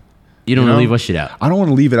 man. You don't want to leave what shit out? I don't want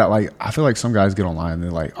to leave it out. Like, I feel like some guys get online and they're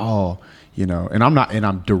like, oh, you know, and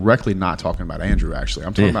I'm directly not talking about Andrew, actually.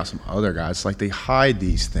 I'm talking about some other guys. Like, they hide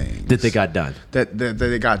these things. That they got done. That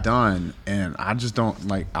they got done. And I just don't,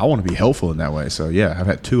 like, I want to be helpful in that way. So, yeah, I've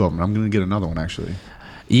had two of them. I'm going to get another one, actually.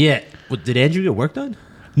 Yeah. Well, did Andrew get work done?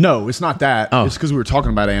 No, it's not that. Oh. It's because we were talking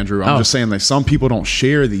about Andrew. I'm just saying that some people don't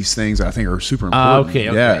share these things that I think are super important. Okay.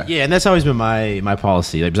 Yeah, and that's always been my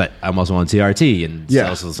policy. Like, I'm also on TRT, and it's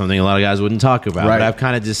also something a lot of guys wouldn't talk about. Right. But I've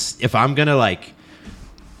kind of just, if I'm going to like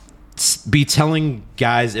be telling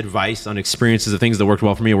guys advice on experiences of things that worked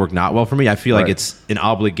well for me or worked not well for me, I feel like it's an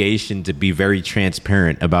obligation to be very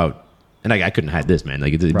transparent about. And I couldn't hide this, man.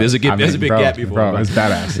 Like there's a big gap before. Bro, it's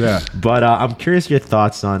badass. Yeah. But I'm curious your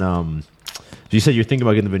thoughts on you said you're thinking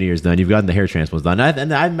about getting the veneers done. You've gotten the hair transplants done.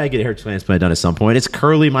 And I might get a hair transplant done at some point. It's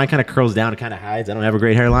curly. Mine kind of curls down. It kind of hides. I don't have a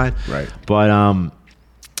great hairline. Right. But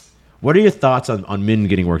what are your thoughts on men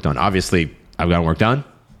getting work done? Obviously, I've gotten work done.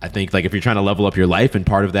 I think like if you're trying to level up your life, and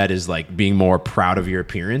part of that is like being more proud of your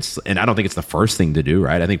appearance. And I don't think it's the first thing to do,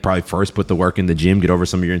 right? I think probably first put the work in the gym, get over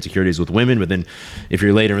some of your insecurities with women. But then if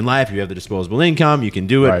you're later in life, you have the disposable income, you can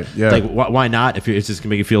do it. Right. Yeah. Like why not? If it's just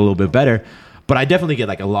gonna make you feel a little bit better. But I definitely get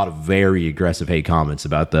like a lot of very aggressive hate comments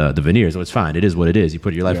about the veneers. So it's fine. It is what it is. You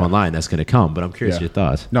put your life online, that's going to come. But I'm curious your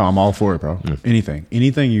thoughts. No, I'm all for it, bro. Anything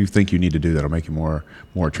you think you need to do that'll make you more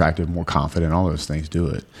attractive, more confident, all those things, do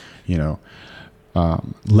it. You know,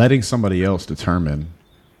 letting somebody else determine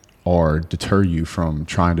or deter you from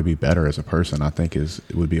trying to be better as a person, I think it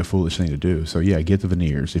would be a foolish thing to do. So yeah, get the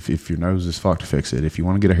veneers. If your nose is fucked, fix it. If you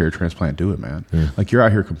want to get a hair transplant, do it, man. Like you're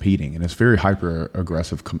out here competing, and it's very hyper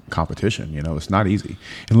aggressive competition. You know, it's not easy.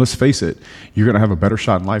 And let's face it, you're gonna have a better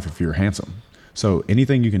shot in life if you're handsome. So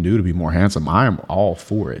anything you can do to be more handsome, I am all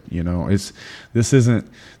for it. You know, this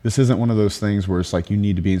isn't one of those things where it's like you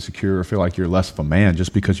need to be insecure or feel like you're less of a man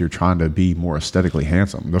just because you're trying to be more aesthetically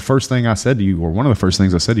handsome. The first thing I said to you, or one of the first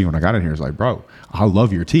things I said to you when I got in here, is like, bro, I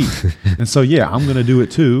love your teeth. And so yeah, I'm gonna do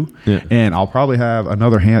it too. And I'll probably have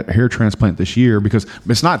another hair transplant this year, because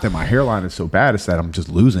it's not that my hairline is so bad, it's that I'm just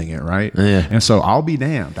losing it, right? And so I'll be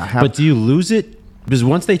damned. But do you lose it Because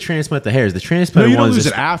once they transplant the hairs, the transplant you don't lose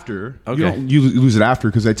it after. Okay. You lose it after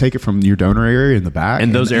because they take it from your donor area in the back.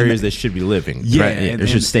 And those areas that should be living. Yeah. Right? And, they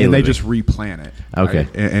should stay and living. they just replant it. Okay.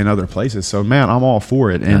 Right, in other places. So, man, I'm all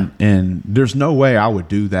for it. And there's no way I would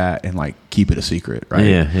do that and, like, keep it a secret, right?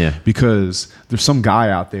 Yeah. Because there's some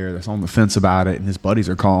guy out there that's on the fence about it and his buddies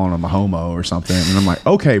are calling him a homo or something. And I'm like,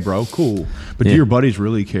 okay, bro, cool. But do your buddies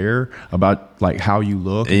really care about, like, how you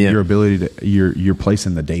look and your ability to, your place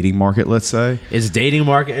in the dating market, let's say? It's dating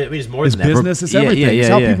market. I mean, it's more than that. It's business. It's everything. It's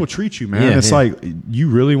how people treat you, man. It's like you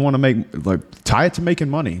really want to tie it to making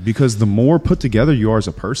money because the more put together you are as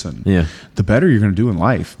a person, the better you're going to do in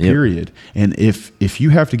life, period. And if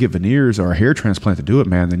you have to get veneers or a hair transplant to do it,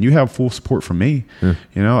 man, then you have full support from me. You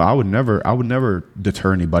know, I would never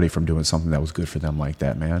deter anybody from doing something that was good for them like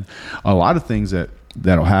that, man. A lot of things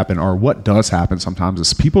that'll happen, or what does happen sometimes,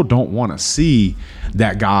 is people don't want to see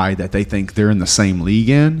that guy that they think they're in the same league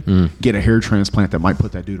in get a hair transplant that might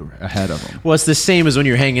put that dude ahead of them. Well, it's the same as when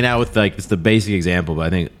you're hanging out with, like, it's the basic example, but I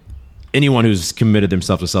think anyone who's committed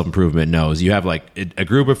themselves to self-improvement knows you have, like, a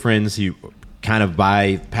group of friends who kind of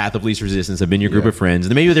by path of least resistance have been your group of friends,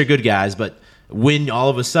 and maybe they're good guys, but when all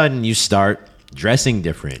of a sudden you start dressing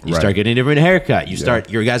different, you start getting a different haircut,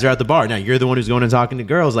 your guys are at the bar, now you're the one who's going and talking to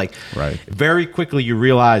girls, like, very quickly you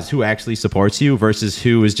realize who actually supports you versus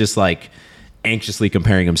who is just, like, anxiously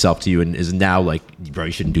comparing himself to you and is now like, bro,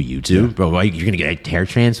 you shouldn't do YouTube, bro. Why, you're gonna get a hair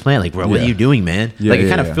transplant? Like, bro, what are you doing, man? Like, it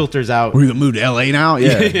kind of filters out. We're gonna move to LA now.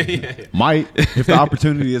 Might, if the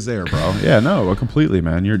opportunity is there, bro. No, completely,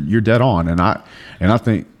 man. You're dead on, and I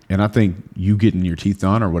think you getting your teeth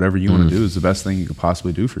done or whatever you want to do is the best thing you could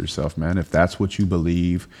possibly do for yourself, man. If that's what you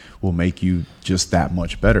believe will make you just that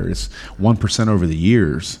much better, it's 1% over the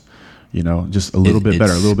years. You know, just a little bit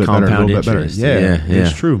better, a little bit better, a little bit better.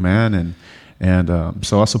 It's true, man. And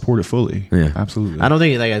so I support it fully. Yeah, absolutely. I don't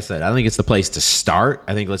think, like I said, I don't think it's the place to start.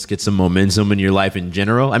 I think let's get some momentum in your life in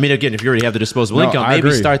general. I mean, again, if you already have the disposable income,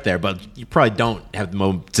 maybe start there. But you probably don't have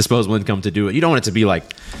the disposable income to do it. You don't want it to be like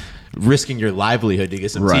risking your livelihood to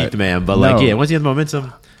get some teeth, man. But once you have the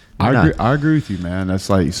momentum, I agree with you, man.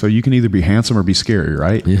 That's like, so you can either be handsome or be scary,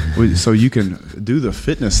 right? So you can do the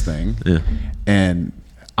fitness thing, and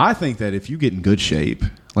I think that if you get in good shape.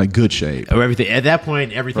 Or everything at that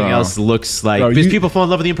point, everything else looks like because people fall in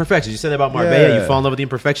love with the imperfections. You said that about Marbella, you fall in love with the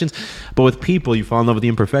imperfections, but with people, you fall in love with the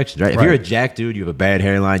imperfections, right? If you're a jack dude, you have a bad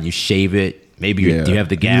hairline, you shave it, maybe you have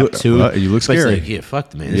the gap too. You look scary. Like,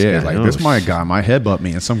 fuck, man. This my guy, my headbutt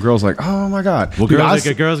me, and some girls like, oh my god. Well, girls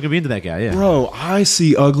gonna be into that guy, bro. I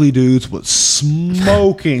see ugly dudes with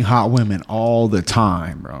smoking hot women all the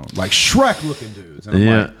time, bro. Like Shrek looking dudes, and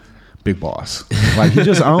I'm like, big boss. Like, he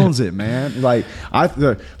just owns it, man. Like,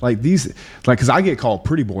 because I get called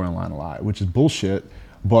pretty boy online a lot, which is bullshit.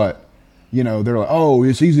 But, you know, they're like, oh,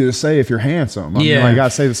 it's easy to say if you're handsome. I mean, I got to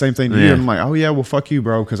say the same thing to you. And I'm like, oh, yeah, well, fuck you,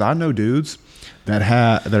 bro. Because I know dudes that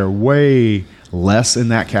are way less in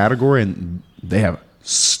that category, and they have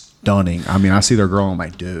stunning. I mean, I see their girl, and I'm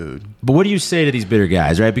like, dude. But what do you say to these bitter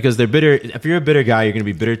guys, right? Because they're bitter. If you're a bitter guy, you're going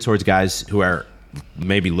to be bitter towards guys who are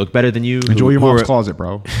maybe look better than you. Enjoy your mom's closet,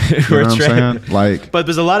 bro. You know what I'm saying? Like, but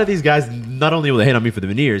there's a lot of these guys. Not only will they hate on me for the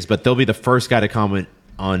veneers, but they'll be the first guy to comment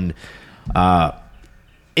on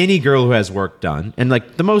any girl who has work done. And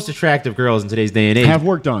like the most attractive girls in today's day and age have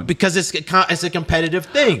work done because it's a competitive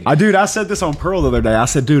thing. I said this on Pearl the other day. I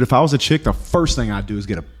said, dude, if I was a chick, the first thing I'd do is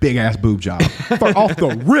get a big ass boob job off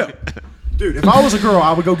the rip. Dude, if I was a girl,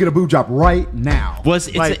 I would go get a boob job right now. Well,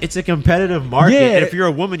 it's a competitive market. Yeah. And if you're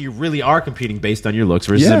a woman, you really are competing based on your looks.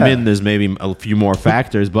 Versus a man, there's maybe a few more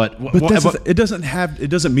factors. But it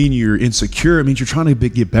doesn't mean you're insecure. It means you're trying to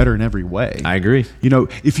get better in every way. I agree. You know,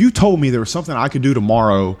 if you told me there was something I could do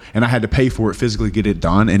tomorrow and I had to pay for it physically, get it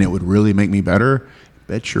done, and it would really make me better,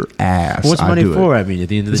 bet your ass. What's money for? I mean, at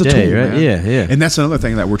the end of the day, right? Man. Yeah. And that's another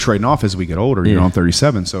thing that we're trading off as we get older. You know, I'm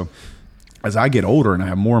 37, so. As I get older and I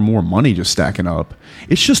have more and more money just stacking up,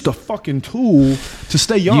 it's just a fucking tool to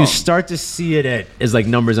stay young. You start to see it as like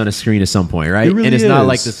numbers on a screen at some point, right? It really and it's is. Not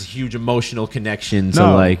like this huge emotional connection.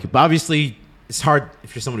 So like, but obviously it's hard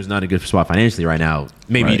if you're someone who's not in a good spot financially right now.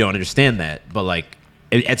 Maybe you don't understand that, but like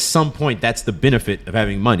at some point, that's the benefit of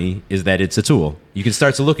having money is that it's a tool. You can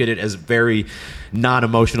start to look at it as a very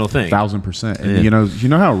non-emotional thing. 1,000%. And you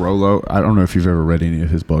know how Rollo, I don't know if you've ever read any of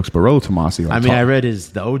his books, but Rollo Tomasi. I read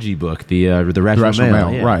the OG book, the Rational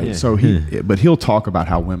Male. Yeah, right. Yeah. So he'll talk about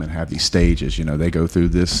how women have these stages. You know, they go through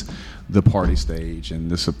the party stage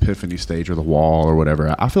and this epiphany stage or the wall or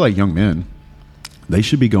whatever. I feel like young men, they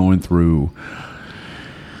should be going through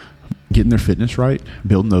getting their fitness right,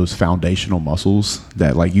 building those foundational muscles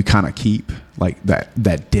that like you kind of keep, like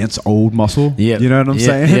that dense old muscle. Yeah, you know what I'm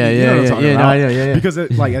saying? Yeah. Because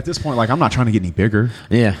like at this point, like I'm not trying to get any bigger.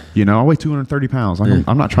 Yeah, you know, I weigh 230 pounds. Like,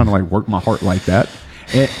 I'm not trying to like work my heart like that.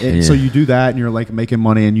 And so you do that, and you're like making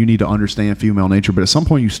money, and you need to understand female nature. But at some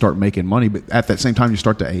point, you start making money. But at that same time, you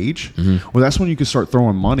start to age. Well, that's when you can start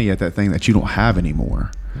throwing money at that thing that you don't have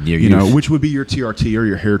anymore. You know, which would be your TRT or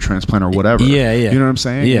your hair transplant or whatever. Yeah. You know what I'm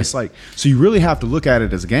saying? Yeah. It's like, so you really have to look at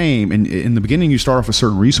it as a game. And in the beginning, you start off with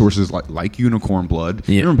certain resources like unicorn blood.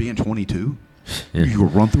 You remember being 22? You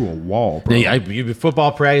would run through a wall, bro. You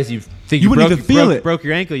football practice, you think you wouldn't even feel it. Broke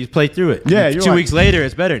your ankle, you play through it. Yeah, 2 weeks later,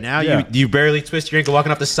 it's better. Now you barely twist your ankle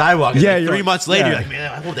walking up the sidewalk. And like 3 months later, you're like,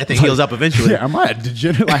 man, I hope that thing heals up eventually. Yeah, am I a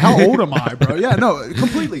degenerate? Like, how old am I, bro? Yeah, no,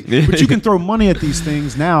 completely. But you can throw money at these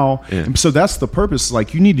things now. Yeah. And so that's the purpose.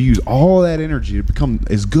 Like, you need to use all that energy to become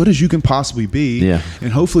as good as you can possibly be. Yeah.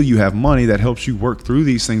 And hopefully you have money that helps you work through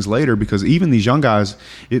these things later, because even these young guys,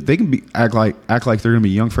 they can act like they're going to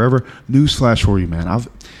be young forever. Newsflash for you, man.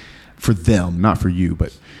 For them, not for you,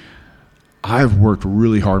 but I've worked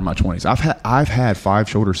really hard in my 20s. I've had 5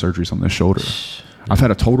 shoulder surgeries on this shoulder. I've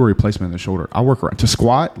had a total replacement in the shoulder. I work around to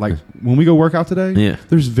squat. Like when we go work out today,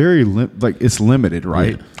 there's very it's limited,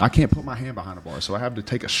 right? Yeah. I can't put my hand behind a bar, so I have to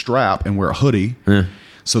take a strap and wear a hoodie. Yeah.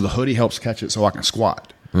 So the hoodie helps catch it, so I can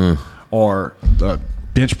squat. Or the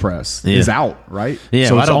bench press is out, right? Yeah,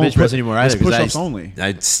 so I don't bench press anymore either. It's push-ups only.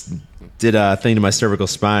 I did a thing to my cervical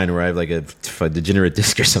spine where I have like a degenerate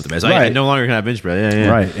disc or something. So I no longer can have bench press.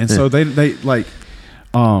 Yeah. Right. And so they like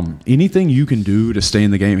anything you can do to stay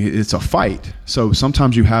in the game, it's a fight. So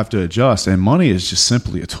sometimes you have to adjust, and money is just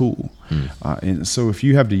simply a tool. And so if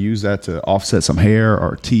you have to use that to offset some hair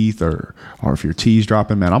or teeth, or if your teeth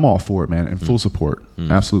dropping, man, I'm all for it, man, and full support,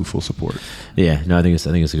 absolute full support. Yeah, no, I think it's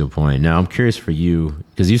a good point. Now I'm curious for you,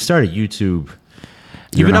 because you started YouTube.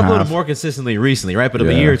 You've been uploading more consistently recently, right? But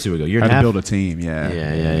a year or two ago, I had to build a team.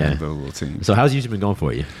 Yeah. Build a little team. So how's YouTube been going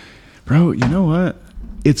for you, bro? You know what?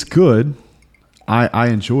 It's good. I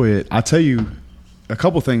enjoy it. I tell you a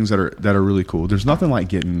couple things that are really cool. There's nothing like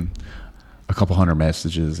getting a couple hundred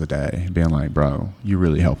messages a day, being like, bro, you're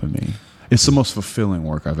really helping me. It's the most fulfilling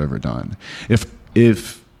work I've ever done.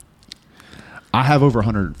 If I have over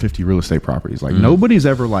 150 real estate properties. Like nobody's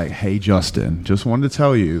ever like, hey, Justin, just wanted to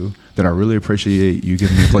tell you that I really appreciate you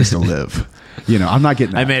giving me a place to live. You know, I'm not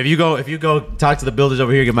getting that. I mean, if you go talk to the builders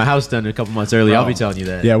over here, get my house done a couple months early, I'll be telling you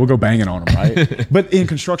that. Yeah, we'll go banging on them, right? But in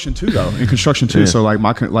construction too, though. So like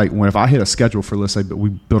if I hit a schedule for, let's say, but we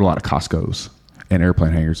build a lot of Costco's and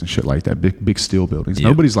airplane hangars and shit like that, big steel buildings. Yep.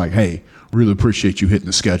 Nobody's like, hey, really appreciate you hitting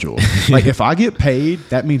the schedule. Like if I get paid,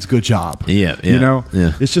 that means good job. You know,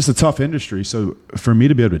 it's just a tough industry. So for me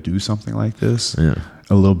to be able to do something like this a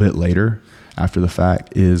little bit later after the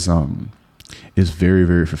fact is very,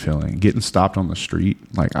 very fulfilling. Getting stopped on the street,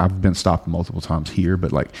 like I've been stopped multiple times here,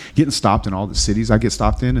 but like getting stopped in all the cities I get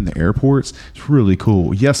stopped in the airports, it's really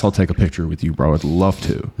cool. Yes, I'll take a picture with you, bro. I'd love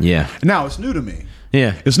to. Yeah. Now it's new to me.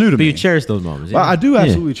 Yeah, it's new to me. But you cherish those moments. Well, I do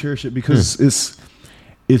absolutely cherish it because it's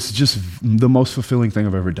just the most fulfilling thing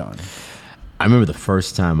I've ever done. I remember the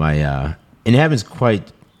first time and it happens quite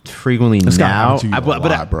frequently now.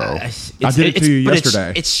 Bro. I did it to you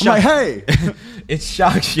yesterday. I'm like, hey, it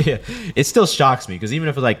shocks you. It still shocks me because even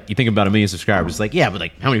if like you think about 1 million subscribers, it's like but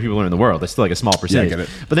like how many people are in the world? That's still like a small percentage. Yeah, I get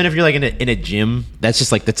it. But then if you're like in a gym, that's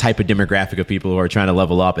just like the type of demographic of people who are trying to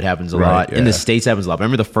level up. It happens a lot in the States. Happens a lot. I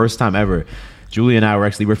remember the first time ever. Julie and I were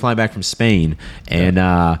flying back from Spain, and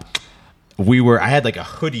I had like a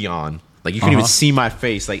hoodie on. Like you couldn't even see my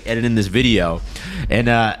face, like editing this video. And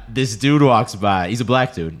this dude walks by. He's a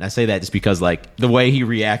black dude. And I say that just because like the way he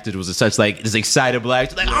reacted was such like this excited black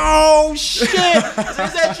dude, like, oh shit. Is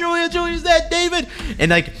that Julia? Julia, is that David? And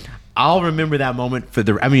like I'll remember that moment for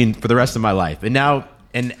the rest of my life. And now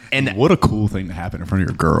and what a cool thing to happen in front of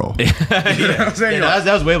your girl. That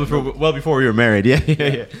was well before we were married. Yeah,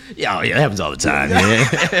 that happens all the time.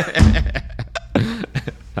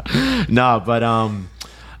 No, but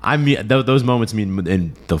those moments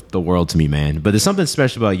mean the world to me, man. But there's something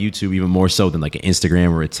special about YouTube, even more so than like an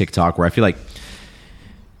Instagram or a TikTok, where I feel like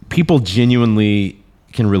people genuinely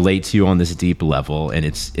can relate to you on this deep level, and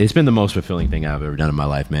it's been the most fulfilling thing I've ever done in my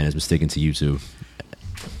life, man. Has been sticking to YouTube.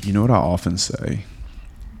 You know what I often say?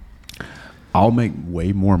 I'll make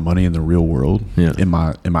way more money in the real world in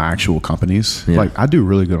my actual companies. Yeah. Like I do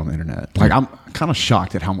really good on the internet. Like I'm kind of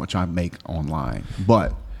shocked at how much I make online,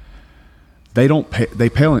 but they don't pay.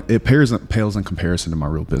 It pales in comparison to my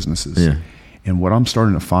real businesses. Yeah. And what I'm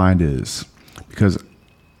starting to find is because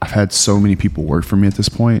I've had so many people work for me at this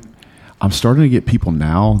point, I'm starting to get people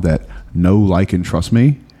now that know, like, and trust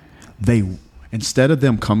me instead of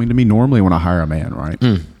them coming to me normally when I hire a man, right?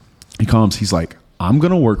 He comes, he's like, I'm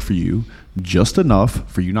going to work for you just enough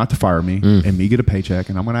for you not to fire me and me get a paycheck,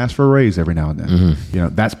 and I'm going to ask for a raise every now and then. You know,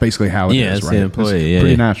 that's basically how it is, right? The employee. It's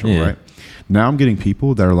pretty natural, right? Now I'm getting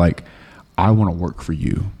people that are like, I want to work for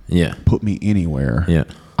you. Yeah. Put me anywhere. Yeah.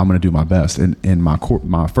 I'm going to do my best. And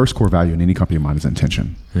my first core value in any company of mine is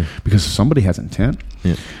intention. Because if somebody has intent,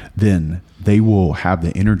 then they will have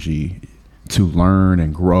the energy to learn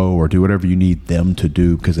and grow or do whatever you need them to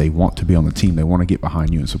do because they want to be on the team. They want to get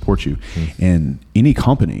behind you and support you. And any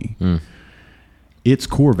company, its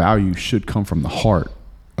core value should come from the heart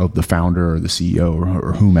of the founder or the CEO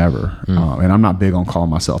or whomever. And I'm not big on calling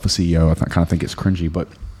myself a CEO. I kind of think it's cringy, but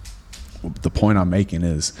the point I'm making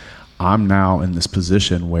is I'm now in this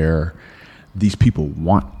position where these people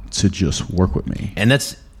want to just work with me. And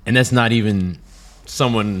that's not even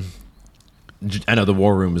someone. I know the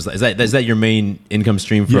War Room is that your main income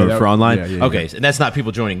stream for online? Okay, and that's not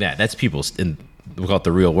people joining that. That's people in, we'll call it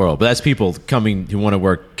the real world, but that's people coming who want to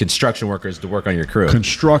work, construction workers to work on your crew.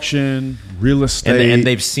 Construction, real estate. And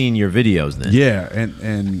they've seen your videos then. Yeah,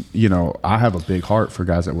 and you know, I have a big heart for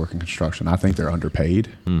guys that work in construction. I think they're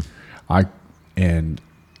underpaid. I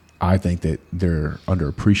think that they're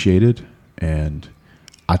underappreciated, and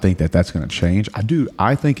I think that that's going to change.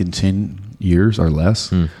 I think in 10 years or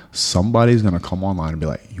less, somebody's going to come online and be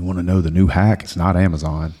like, you want to know the new hack? It's not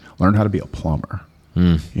Amazon. Learn how to be a plumber.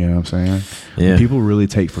 You know what I'm saying? Yeah. People really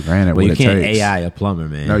take for granted what it takes. You can't AI a plumber,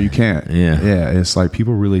 man. No, you can't. Yeah. It's like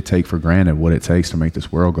people really take for granted what it takes to make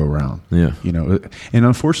this world go round. Yeah. You know, and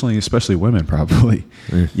unfortunately, especially women probably,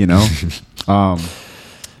 you know,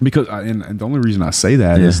 because and the only reason I say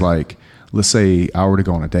that is like, let's say I were to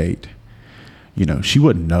go on a date, you know, she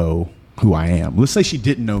wouldn't know who I am. Let's say she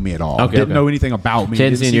didn't know me at all. Didn't know anything about me.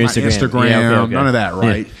 Didn't see my Instagram, none of that,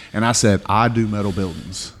 right? Yeah. And I said, I do metal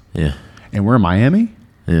buildings. Yeah. And we're in Miami.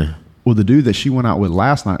 Yeah. Well, the dude that she went out with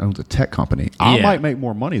last night owns a tech company. I might make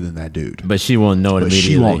more money than that dude. But she won't know it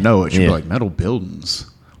immediately. She won't know it. She'll be like, metal buildings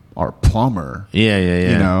are plumber.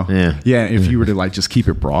 Yeah. You know? Yeah. If you were to like just keep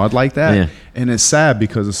it broad like that. Yeah. And it's sad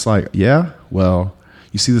because it's like, well,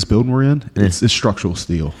 you see this building we're in? It's structural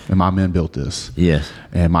steel, and my men built this. Yes.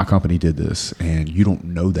 And my company did this, and you don't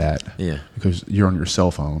know that. Yeah. Because you're on your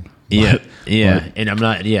cell phone. And I'm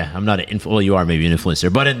not well, you are maybe an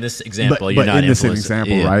influencer, but in this example, you're not an influencer. In this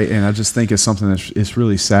example, right? And I just think it's something it's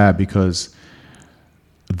really sad because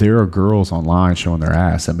there are girls online showing their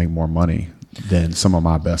ass that make more money than some of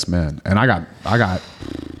my best men. And I got I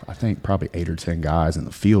think probably 8 or 10 guys in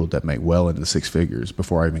the field that make well into 6 figures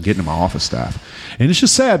before I even get into my office staff. And it's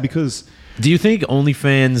just sad because do you think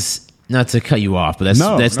OnlyFans, not to cut you off, but that's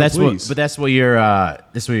what you're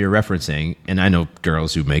referencing. And I know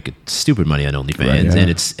girls who make stupid money on OnlyFans, right, and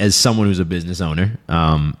it's as someone who's a business owner,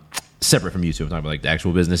 separate from YouTube, I'm talking about like the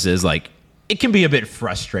actual businesses, like it can be a bit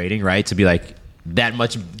frustrating, right? To be like that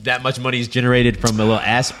much money is generated from a little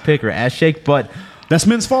ass pick or ass shake, but that's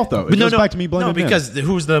men's fault though. It goes back to me blaming men. Because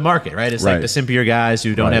who's the market, right? It's like the simpier guys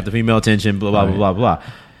who don't have the female attention, blah blah blah blah blah.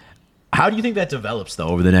 How do you think that develops though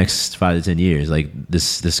over the next 5 to 10 years? Like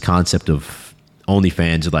this concept of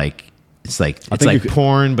OnlyFans, like it's like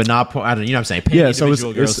porn, but not porn. I don't, you know what I'm saying? Paying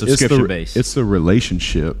individual girls subscription based. It's the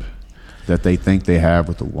relationship that they think they have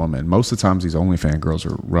with a woman. Most of the times, these OnlyFans girls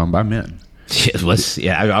are run by men. I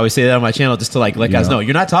always say that on my channel just to let guys know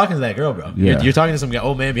you're not talking to that girl, bro. Yeah. You're talking to some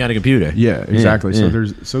old man behind a computer. Yeah, exactly. Yeah.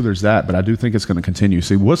 So there's that, but I do think it's going to continue.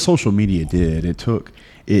 See, what social media did,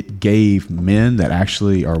 it gave men that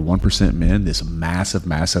actually are 1% men this massive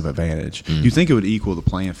advantage. You think it would equal the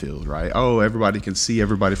playing field, right? Oh, everybody can see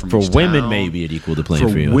everybody from each women. Town. Maybe it equal the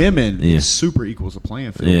playing field. For women, it super equals the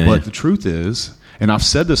playing field. Yeah. But the truth is, and I've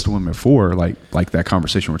said this to women before, like that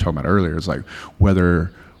conversation we were talking about earlier, is like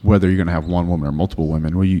whether you're going to have one woman or multiple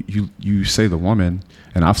women. Well, you say the woman,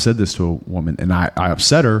 and I've said this to a woman, and I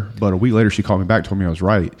upset her, but a week later she called me back, told me I was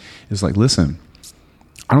right. It's like, listen,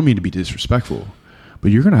 I don't mean to be disrespectful, but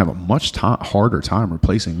you're going to have a much harder time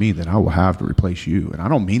replacing me than I will have to replace you. And I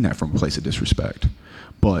don't mean that from a place of disrespect,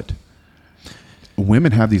 but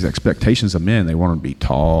women have these expectations of men. They want to be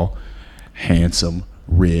tall, handsome,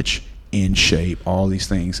 rich, in shape, all these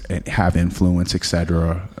things, and have influence,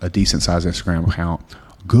 etc., a decent sized Instagram account.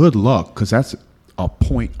 Good luck, because that's a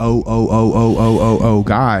 0.0000000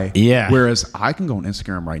 guy. Yeah. Whereas I can go on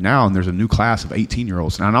Instagram right now, and there's a new class of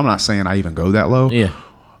 18-year-olds. And I'm not saying I even go that low. Yeah.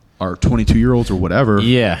 Or 22-year-olds or whatever.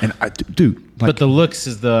 Yeah. And but the looks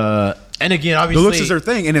is the. And again, obviously, the looks is their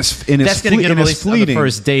thing, and it's that's going to get them at least on the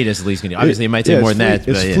first date. Is at least going to. Obviously, it might take more than that.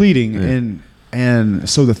 It's fleeting, and And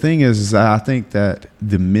so the thing is that I think that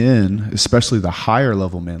the men, especially the higher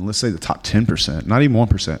level men, let's say the top 10%, not even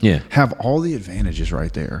 1%, have all the advantages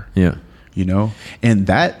right there. Yeah. You know, and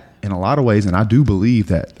that in a lot of ways, and I do believe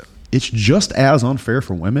that it's just as unfair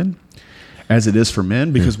for women as it is for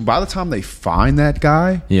men, because by the time they find that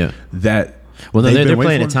guy, that well, no, they're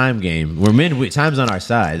playing a time game. We're men. Time's on our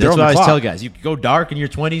side. That's what I always tell guys. You go dark in your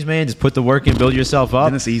 20s, man. Just put the work in, build yourself up.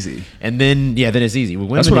 Then it's easy. And then it's easy. With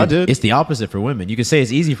women, that's what I did. It's the opposite for women. You can say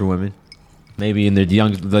it's easy for women, maybe in their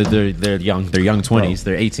young 20s.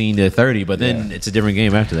 They're 18 to 30, but then it's a different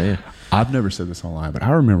game after that. Yeah. I've never said this online, but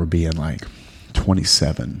I remember being like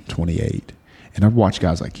 27, 28, and I'd watch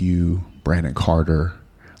guys like you, Brandon Carter,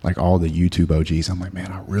 like all the YouTube OGs. I'm like,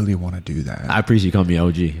 man, I really want to do that. I appreciate you calling me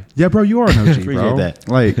OG. Yeah, bro, you are an OG, appreciate bro. That.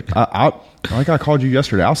 Like, I called you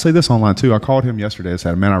yesterday. I'll say this online too. I called him yesterday and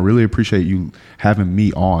said, man, I really appreciate you having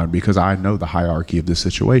me on because I know the hierarchy of this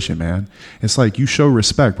situation, man. It's like you show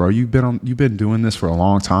respect, bro. You've been doing this for a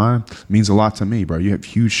long time. It means a lot to me, bro. You have a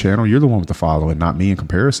huge channel. You're the one with the following, not me in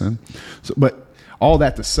comparison. So, but all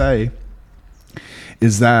that to say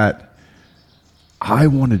is that I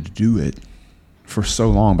wanted to do it for so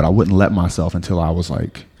long, but I wouldn't let myself until I was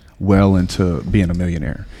like well into being a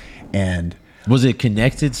millionaire. And was it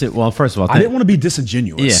connected to, well, first of all, I didn't want to be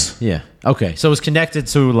disingenuous. Yeah. Okay. So it was connected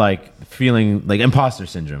to like feeling like imposter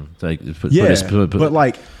syndrome. Like,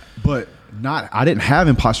 but not, I didn't have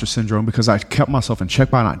imposter syndrome because I kept myself in check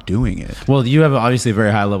by not doing it. Well, you have obviously a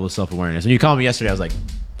very high level of self-awareness. When you called me yesterday, I was like,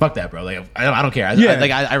 fuck that, bro. Like, I don't care.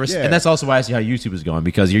 And that's also why I see how YouTube is going,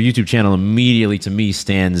 because your YouTube channel immediately to me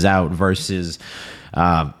stands out versus,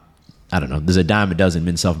 I don't know, there's a dime a dozen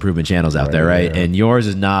men self-improvement channels out there, right? Yeah. And yours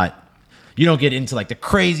is not, you don't get into like the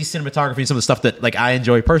crazy cinematography and some of the stuff that like I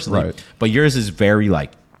enjoy personally, right. But yours is very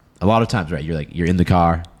like, a lot of times, right? You're in the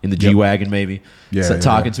car, in the G-Wagon maybe,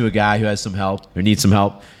 talking to a guy who has some help or needs some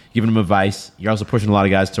help, giving him advice. You're also pushing a lot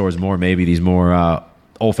of guys towards these more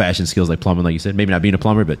old-fashioned skills like plumbing, like you said. Maybe not being a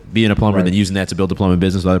plumber, but being a plumber and then using that to build a plumbing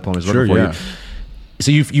business with other plumbers working for you.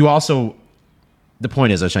 So you also, the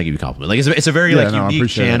point is, I was trying to give you a compliment. Like it's a very unique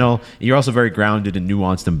channel. You're also very grounded and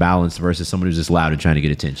nuanced and balanced versus someone who's just loud and trying to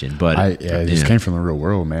get attention. But it just came from the real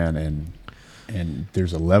world, man, and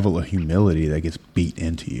there's a level of humility that gets beat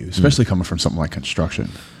into you, especially coming from something like construction.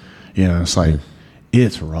 You know, it's like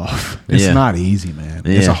it's rough. It's not easy, man.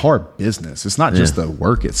 It's a hard business. It's not just the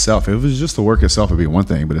work itself. If it was just the work itself, it'd be one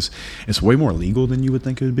thing, but it's way more legal than you would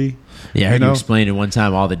think it would be. Yeah, I heard you explain it one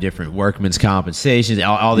time, all the different workmen's compensations,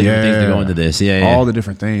 all the different things that go into this. All the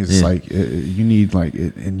different things. It's like you need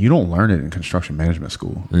and you don't learn it in construction management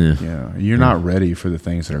school. You're not ready for the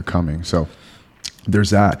things that are coming. So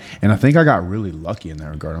there's that. And I think I got really lucky in that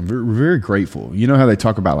regard. I'm very, very grateful. You know how they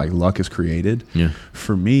talk about like luck is created? Yeah.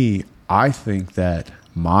 For me, I think that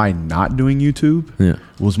my not doing YouTube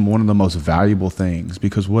was one of the most valuable things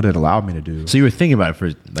because what it allowed me to do. So you were thinking about it for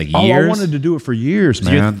like years? Oh, I wanted to do it for years,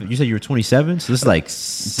 man. You said you were 27? So this is like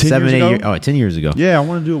 7, 8 years. Oh, 10 years ago. Yeah, I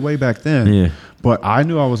wanted to do it way back then. Yeah. But I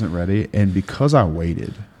knew I wasn't ready. And because I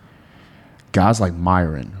waited, guys like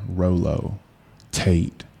Myron, Rolo,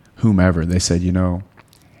 Tate, whomever, they said,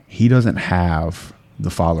 he doesn't have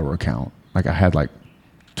the follower count. Like I had like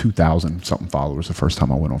 2,000 something followers the first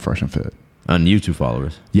time I went on Fresh and Fit. On YouTube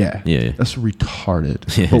followers. Yeah. That's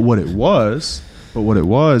retarded. Yeah. But what it was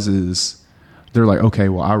is they're like, okay,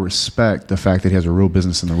 well, I respect the fact that he has a real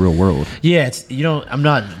business in the real world. Yeah, I'm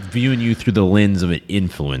not viewing you through the lens of an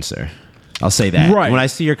influencer. I'll say that. Right. When I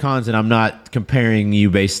see your content, I'm not comparing you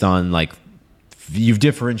based on like you've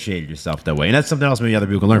differentiated yourself that way, and that's something else maybe other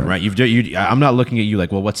people can learn, right? I'm not looking at you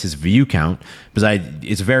like, well, what's his view count? Because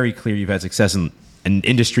it's very clear you've had success in an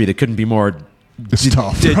industry that couldn't be more. It's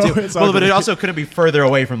tough. But it also couldn't be further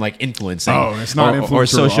away from like influencing. Oh, it's not or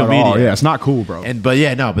social media. All. Yeah, it's not cool, bro.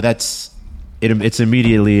 But that's it's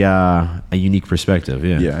immediately a unique perspective.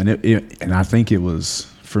 Yeah, yeah, and I think it was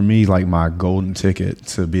for me like my golden ticket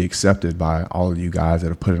to be accepted by all of you guys that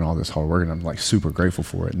have put in all this hard work, and I'm like super grateful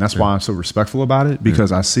for it. And that's why I'm so respectful about it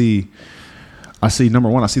because I see number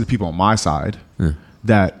one, I see the people on my side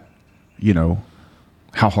that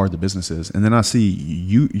how hard the business is. And then I see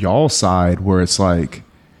y'all's side where it's like,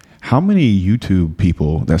 how many YouTube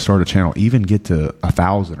people that start a channel even get to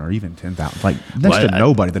 1,000 or even 10,000? Like next to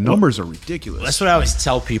nobody. The numbers are ridiculous. That's what I always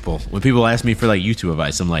tell people when people ask me for like YouTube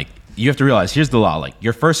advice. I'm like, you have to realize, here's the law. Like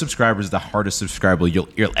your first subscriber is the hardest subscriber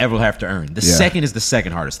you'll ever have to earn. The second is the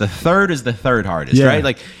second hardest. The third is the third hardest, right?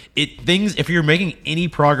 Like if you're making any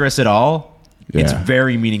progress at all, it's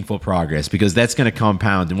very meaningful progress because that's going to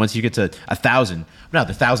compound. And once you get to 1,000, the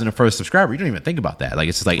 1,000th first subscriber, you don't even think about that. Like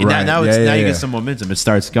it's just like now you get some momentum. It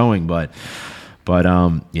starts going, but But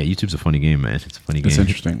yeah, YouTube's a funny game, man. It's a funny game. It's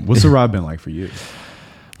interesting. What's the ride been like for you?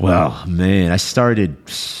 Well, man, I started.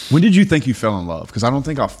 When did you think you fell in love? Because I don't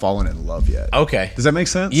think I've fallen in love yet. Okay. Does that make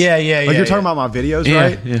sense? Yeah. Like you're talking about my videos,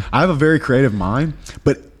 right? Yeah. I have a very creative mind,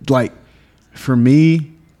 but like for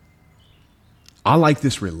me, I like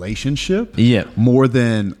this relationship more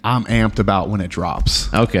than I'm amped about when it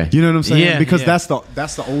drops. Okay. You know what I'm saying? Yeah, because that's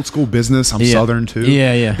the old school business. I'm Southern too.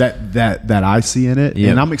 Yeah. That I see in it.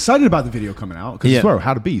 And I'm excited about the video coming out because bro,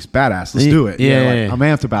 How to Beast, badass. Let's do it. I'm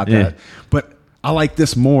amped about that. But I like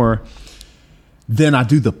this more than I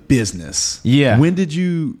do the business. Yeah. When did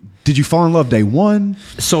you fall in love day one?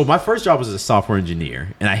 So my first job was as a software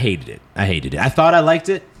engineer, and I hated it. I thought I liked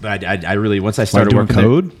it, but I really, once I started doing working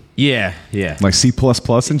code. Yeah. Like C++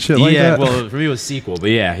 and shit like that? Yeah, well, for me it was SQL, but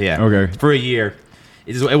yeah. Okay. For a year.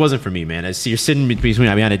 It wasn't for me, man. You're sitting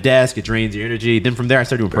behind a desk, it drains your energy. Then from there, I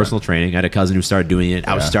started doing personal training. I had a cousin who started doing it.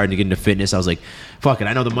 I was starting to get into fitness. I was like, fuck it.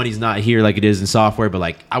 I know the money's not here like it is in software, but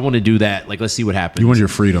like, I want to do that. Like, let's see what happens. You want your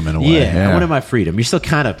freedom in a way. Yeah, I wanted my freedom. You're still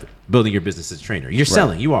kind of building your business as a trainer. You're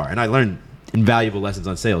selling, you are. And I learned invaluable lessons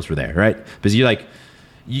on sales for there, right? Because you're like,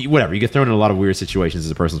 whatever. You get thrown in a lot of weird situations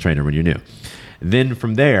as a personal trainer when you're new. Then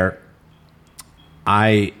from there,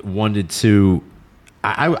 I wanted to...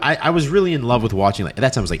 I was really in love with watching, like, at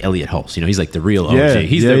that time it was like Elliot Hulse. You know, he's like the real OG.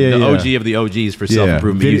 He's the OG of the OGs for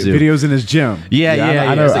self-improvement YouTube. Videos in his gym.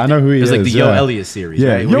 I know who he is. It was like the Yo Elliott series,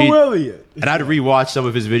 right? Yo Elliott. And I'd rewatch some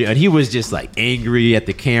of his videos, and he was just like angry at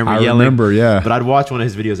the camera, yelling. I remember, But I'd watch one of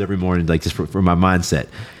his videos every morning, like just for my mindset.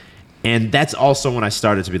 And that's also when I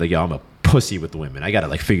started to be like, yo, I'm a pussy with the women. I got to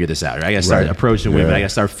like figure this out. Right? I got to start approaching women. I got to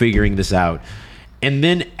start figuring this out. And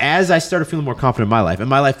then as I started feeling more confident in my life, and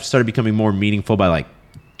my life started becoming more meaningful by like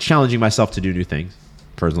challenging myself to do new things,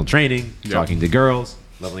 personal training, talking to girls,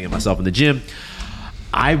 leveling up myself in the gym.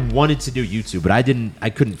 I wanted to do YouTube, but I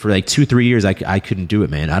couldn't for like 2-3 years. I couldn't do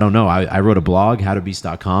it, man. I don't know. I wrote a blog,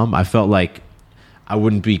 howtobeast.com. I felt like I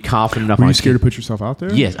wouldn't be confident enough. Were you scared to put yourself out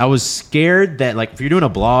there? Yes. I was scared that like, if you're doing a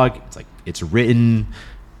blog, it's like, it's written.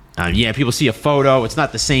 People see a photo. It's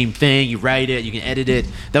not the same thing. You write it. You can edit it.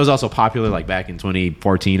 That was also popular like back in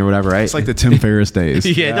 2014 or whatever, right? It's like the Tim Ferriss days.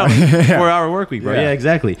 4-hour work week, bro. Yeah,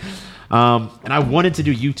 exactly. And I wanted to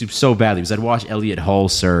do YouTube so badly because I'd watch Elliot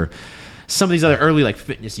Hulse or some of these other early like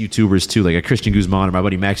fitness YouTubers too, like a Christian Guzman or my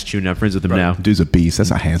buddy Max Chun. I'm friends with him now. Dude's a beast.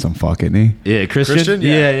 That's a handsome fuck, isn't he? Yeah, Christian?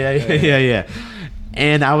 Yeah.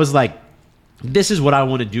 And I was like, this is what I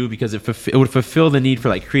want to do because it would fulfill the need for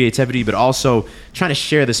like creativity, but also trying to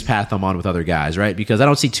share this path I'm on with other guys, right? Because I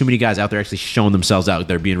don't see too many guys out there actually showing themselves out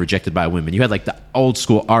there being rejected by women. You had like the old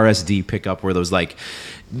school RSD pickup where those like,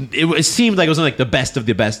 it seemed like it was like the best of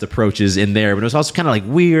the best approaches in there, but it was also kind of like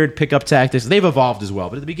weird pickup tactics. They've evolved as well,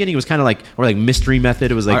 but at the beginning it was kind of like, or like mystery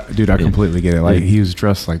method. It was like, I completely get it. Like he was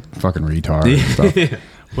dressed like fucking retard and stuff.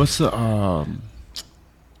 What's the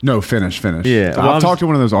No, finish. Yeah, well, I've talked to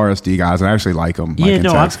one of those RSD guys. I actually like them.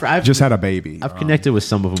 I've just had a baby. I've connected with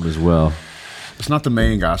some of them as well. It's not the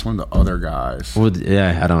main guy. It's one of the other guys. Well,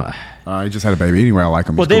 yeah, I don't. He just had a baby. Anyway, I like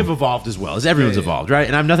him. Well, they've evolved as well. As everyone's evolved, right?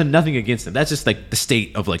 And I have nothing against them. That's just like the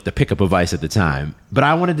state of like the pickup advice at the time. But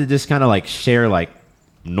I wanted to just kind of like share like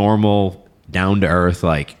normal, down to earth,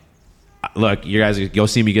 like, look, you guys go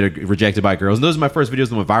see me get rejected by girls. And those are my first videos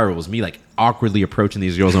that went viral. Was me like awkwardly approaching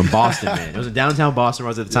these girls in Boston, man. It was in downtown Boston where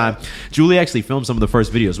I was at the time. Julie actually filmed some of the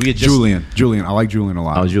first videos. We had just Julian. I like Julian a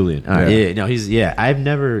lot. Oh, Julian. I've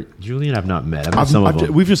not met. I've met some of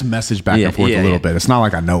them. We've just messaged back and forth a little bit. It's not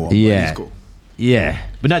like I know him. Yeah, but he's cool. Yeah,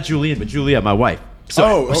 but not Julian, but Julia, my wife.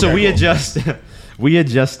 So we had just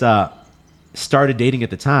started dating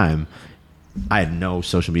at the time. I had no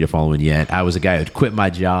social media following yet. I was a guy who had quit my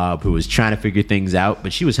job, who was trying to figure things out,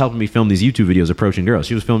 but she was helping me film these YouTube videos approaching girls.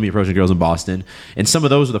 She was filming me approaching girls in Boston, and some of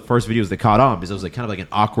those were the first videos that caught on because I was like kind of like an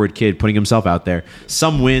awkward kid putting himself out there.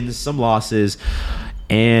 Some wins, some losses,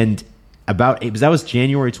 and that was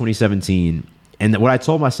January 2017. And what I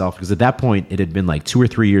told myself, because at that point it had been like 2 or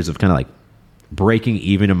 3 years of kind of like breaking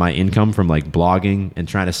even in my income from like blogging and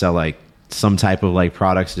trying to sell like some type of like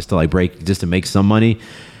products just to make some money.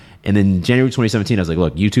 And then January 2017, I was like,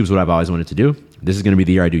 look, YouTube's what I've always wanted to do. This is going to be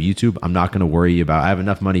the year I do YouTube. I'm not going to worry about, I have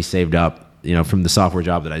enough money saved up, from the software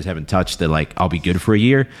job that I just haven't touched that like I'll be good for a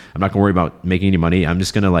year. I'm not going to worry about making any money. I'm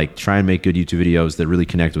just going to like try and make good YouTube videos that really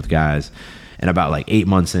connect with guys. And about like 8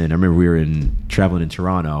 months in, I remember we were traveling in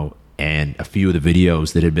Toronto, and a few of the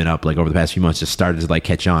videos that had been up like over the past few months just started to like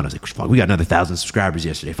catch on. I was like, fuck, we got another 1,000 subscribers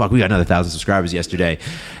yesterday.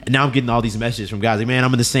 And now I'm getting all these messages from guys like, man,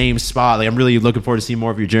 I'm in the same spot. Like, I'm really looking forward to seeing more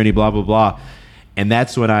of your journey, blah, blah, blah. And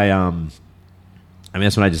that's when I I mean,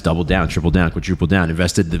 that's when I just doubled down, tripled down, quadrupled down,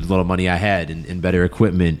 invested the little money I had in better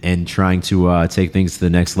equipment and trying to take things to the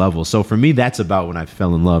next level. So for me, that's about when I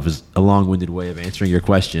fell in love, is a long-winded way of answering your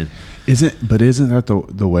question. Isn't that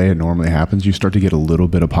the way it normally happens? You start to get a little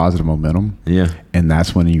bit of positive momentum. Yeah. And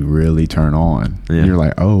that's when you really turn on. Yeah. And you're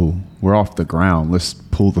like, oh, we're off the ground. Let's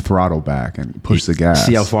pull the throttle back and push the gas.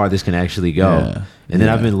 See how far this can actually go. Yeah. And then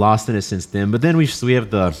I've been lost in it since then. But then we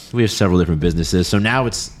have several different businesses. So now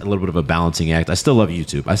it's a little bit of a balancing act. I still love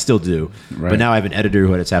YouTube. I still do. Right. But now I have an editor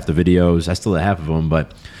who edits half the videos. I still have half of them.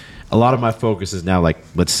 But a lot of my focus is now like,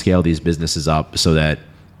 let's scale these businesses up so that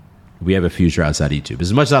we have a future outside YouTube.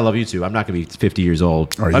 As much as I love YouTube, I'm not going to be 50 years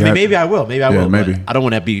old. I mean, maybe I will. Maybe I will. Maybe. I don't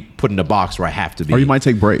want to be put in a box where I have to be. Or you might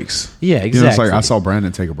take breaks. Yeah, exactly. You know, it's like I saw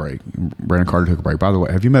Brandon take a break. Brandon Carter took a break. By the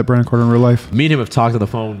way, have you met Brandon Carter in real life? Me and him have talked on the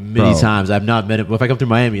phone many times. I've not met him. If I come through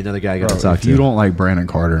Miami, another guy I got to talk to. If you don't like Brandon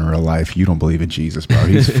Carter in real life, you don't believe in Jesus, bro.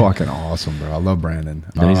 He's fucking awesome, bro. I love Brandon.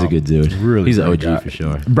 No, he's a good dude. Really, he's an OG guy. For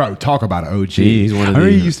sure. Bro, talk about an OG. He's one of I remember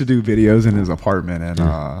he used to do videos in his apartment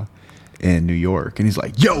and in New York, and he's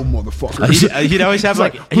like, "Yo, motherfucker!" He'd always have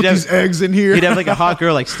like put these eggs in here. He'd have like a hot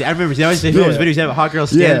girl. Like I remember he always film his videos. He'd have a hot girl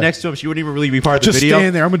standing next to him. She wouldn't even really be part of the video. Just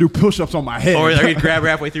stand there. I'm gonna do push-ups on my head. Or he'd grab her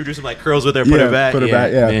halfway through, do some like curls with her, put her back.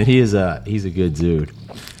 Yeah, man, he's a good dude.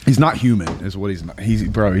 He's not human, is what he's not. He's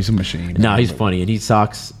a machine. No, he's funny, and he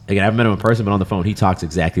talks. Again, I haven't met him in person, but on the phone, he talks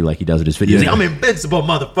exactly like he does in his videos. He's like, "I'm invincible,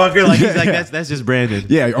 motherfucker!" Like he's like, that's just Brandon.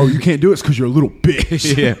 Yeah. Oh, you can't do it because you're a little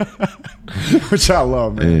bitch. Yeah. Which I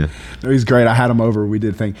love, man. Yeah. No, he's great. I had him over. We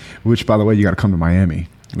did a thing. Which, by the way, you got to come to Miami.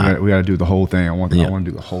 We got to do the whole thing. I want to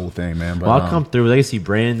do the whole thing, man. But, I'll come through. I can see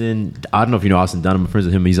Brandon. I don't know if you know Austin Dunham. I'm friends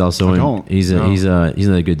with him. He's also he's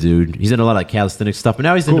another good dude. He's in a lot of calisthenics stuff, but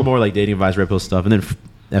now he's into more like dating advice, red pill stuff, and then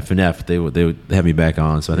F&F, they would have me back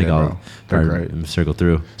on, so I think I'll circle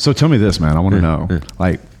through. So tell me this, man. I want to know,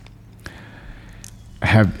 like,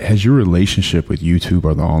 has your relationship with YouTube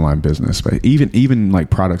or the online business, but even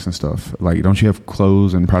like products and stuff, like, don't you have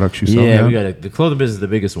clothes and products you sell? Yeah, we got the clothing business is the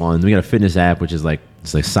biggest one. We got a fitness app, which is like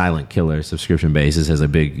it's like silent killer subscription basis, has a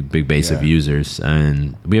big base of users,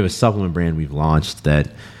 and we have a supplement brand we've launched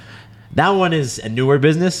that one is a newer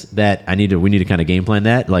business that we need to kind of game plan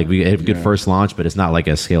that. Like we have a good first launch, but it's not like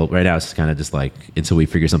a scale right now. It's kind of just like until we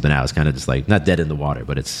figure something out. It's kind of just like not dead in the water,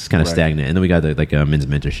 but it's kind of stagnant. And then we got like a men's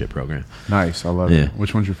mentorship program. Nice, I love it.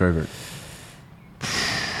 Which one's your favorite?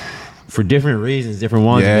 For different reasons, different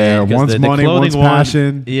ones. Yeah, man. One's money, one's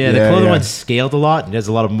passion. The clothing one's scaled a lot and has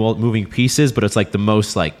a lot of moving pieces, but it's like the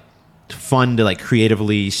most like fun to like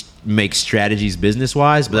creatively make strategies business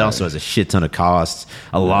wise, but it also has a shit ton of costs,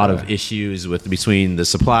 a lot of issues between the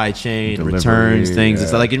supply chain, delivery, returns, things.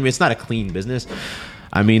 It's like it's not a clean business.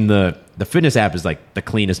 I mean, the fitness app is like the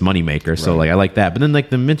cleanest money maker, so like I like that. But then like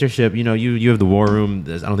the mentorship, you have the war room.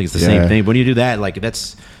 I don't think it's the same thing, but when you do that, like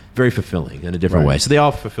that's very fulfilling in a different way. So they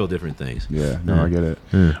all fulfill different things. Yeah, no, I get it.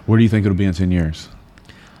 Where do you think it'll be in 10 years?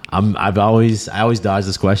 I always dodge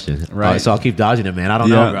this question, right? So I'll keep dodging it, man. I don't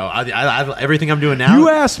know, bro. I everything I'm doing now. You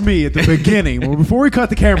asked me at the beginning before we cut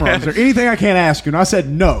the camera on, is there anything I can't ask you? And I said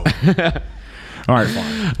no. All right,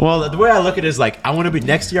 fine. Well, the way I look at it is like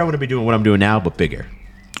next year I want to be doing what I'm doing now, but bigger.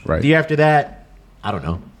 Right. The year after that, I don't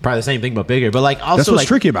know. Probably the same thing, but bigger. But like also, that's what's like,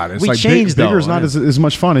 tricky about it. It's we like changed. Bigger is not as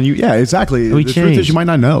much fun, and exactly. We the truth is you might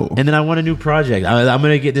not know. And then I want a new project. I'm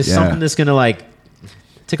gonna get this something that's gonna like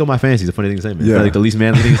tickle my fancy is a funny thing to say, man. Yeah. Like the least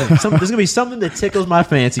manly thing to say. There's gonna be something that tickles my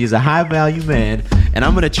fancy as a high value man, and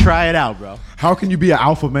I'm gonna try it out, bro. How can you be an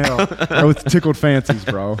alpha male with tickled fancies,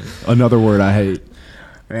 bro? Another word I hate.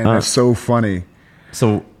 Man, that's so funny.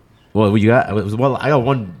 So, I got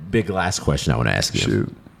one big last question I want to ask you.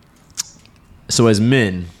 Shoot. So as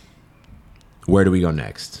men, where do we go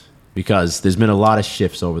next? Because there's been a lot of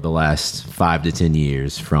shifts over the last 5 to 10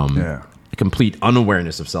 years from a complete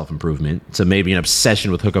unawareness of self-improvement to maybe an obsession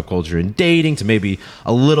with hookup culture and dating to maybe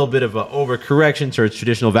a little bit of an overcorrection towards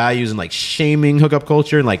traditional values and like shaming hookup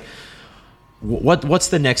culture. And like, what's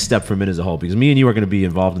the next step for men as a whole? Because me and you are going to be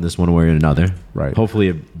involved in this one way or another. Right. Hopefully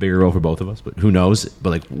a bigger role for both of us, but who knows?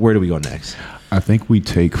 But like, where do we go next? I think we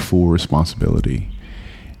take full responsibility,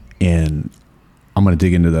 and I'm going to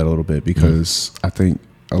dig into that a little bit because I think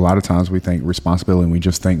a lot of times we think responsibility and we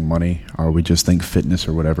just think money or we just think fitness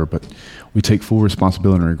or whatever, but we take full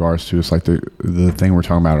responsibility in regards to, it's like the thing we're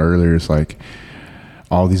talking about earlier is like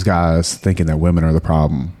all these guys thinking that women are the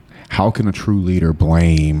problem. How can a true leader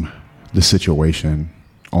blame the situation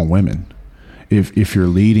on women? If you're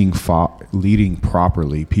leading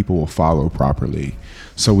properly, people will follow properly.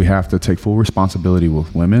 So we have to take full responsibility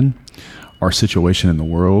with women, our situation in the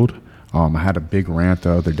world. I had a big rant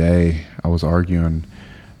the other day. I was arguing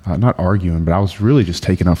not arguing, but I was really just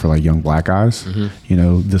taking up for like young black guys. You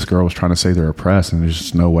know, this girl was trying to say they're oppressed, and there's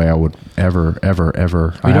just no way I would ever.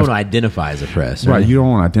 You don't identify as oppressed, right? You don't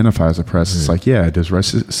want to identify as oppressed. It's like, yeah, does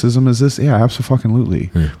racism is this? Yeah, absolutely.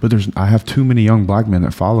 But I have too many young black men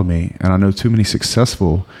that follow me, and I know too many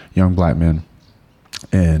successful young black men,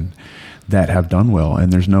 and that have done well,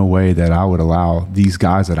 and there's no way that I would allow these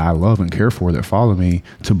guys that I love and care for that follow me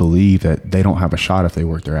to believe that they don't have a shot if they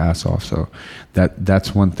work their ass off. So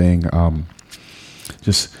that's one thing.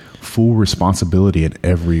 Just full responsibility in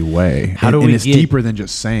every way. And it's deeper than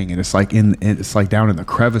just saying it. It's like it's like down in the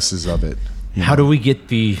crevices of it. How do we get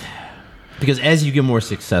because as you get more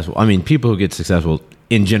successful, I mean, people who get successful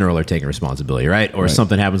in general are taking responsibility, right? Or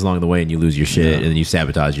something happens along the way and you lose your shit and then you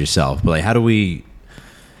sabotage yourself. But like, how do we?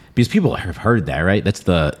 Because people have heard that, right? It's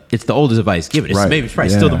the oldest advice given. It's probably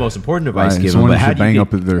still the most important advice given. But how do you bang up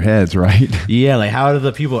their heads, right? Yeah, like how do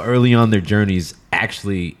the people early on their journeys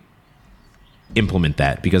actually implement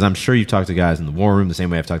that? Because I'm sure you've talked to guys in the war room the same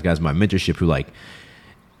way I've talked to guys in my mentorship who like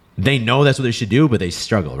they know that's what they should do, but they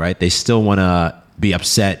struggle, right? They still want to be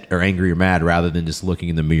upset or angry or mad rather than just looking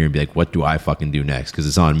in the mirror and be like, what do I fucking do next? Because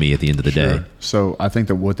it's on me at the end of the day. So I think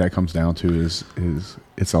that what that comes down to is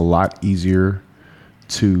it's a lot easier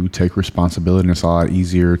to take responsibility, and it's a lot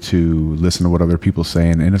easier to listen to what other people are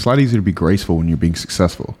saying, and it's a lot easier to be graceful when you're being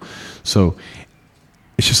successful. So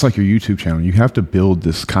it's just like your YouTube channel. You have to build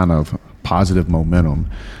this kind of positive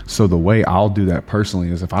momentum. So the way I'll do that personally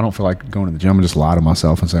is if I don't feel like going to the gym, I just lie to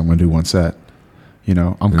myself and say I'm going to do one set. You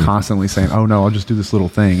know, I'm constantly saying, oh no, I'll just do this little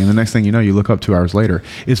thing. And the next thing you know, you look up 2 hours later.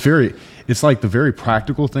 It's like the very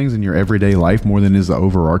practical things in your everyday life more than is the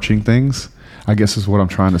overarching things, I guess is what I'm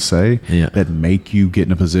trying to say, that make you get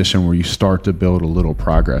in a position where you start to build a little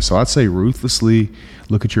progress. So I'd say ruthlessly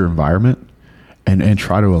look at your environment and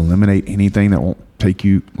try to eliminate anything that won't put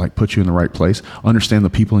you in the right place. Understand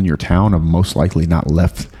the people in your town have most likely not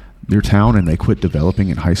left their town and they quit developing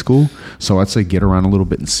in high school. So I'd say get around a little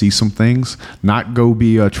bit and see some things, not go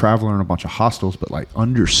be a traveler in a bunch of hostels, but like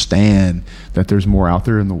understand that there's more out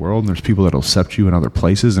there in the world and there's people that'll accept you in other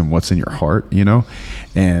places and what's in your heart, you know?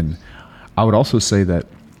 And I would also say that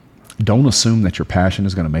don't assume that your passion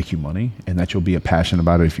is going to make you money and that you'll be passionate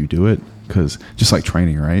about it if you do it. Because just like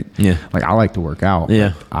training, right? Yeah. Like I like to work out.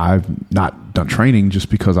 Yeah. I've not done training just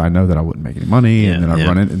because I know that I wouldn't make any money, and then I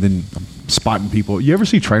run it, and then I'm spotting people. You ever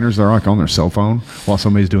see trainers that are like on their cell phone while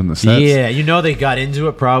somebody's doing the sets? Yeah, you know they got into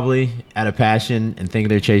it probably out of passion and think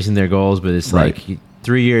they're chasing their goals, but it's like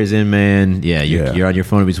 3 years in, man. Yeah, you're on your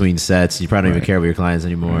phone between sets. You probably don't even care about your clients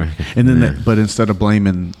anymore. And then, but instead of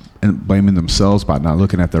blaming themselves by not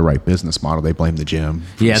looking at the right business model, they blame the gym.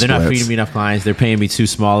 Yeah, they're not feeding me enough clients. They're paying me too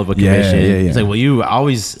small of a commission. It's like, well, I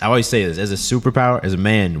always say this, as a superpower, as a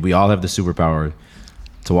man, we all have the superpower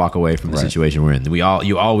to walk away from the situation we're in.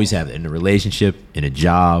 You always have it in a relationship, in a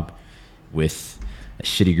job, with a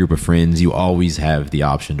shitty group of friends. You always have the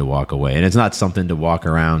option to walk away, and it's not something to walk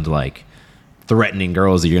around like threatening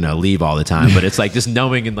girls that you're gonna leave all the time, but it's like just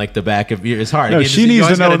knowing in like the back of it's hard. No, again, she needs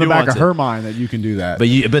to know in the back of her mind that you can do that. But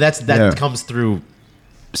that comes through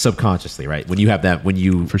subconsciously, right? When you have that,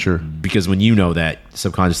 for sure, because when you know that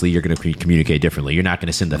subconsciously, you're going to communicate differently. You're not going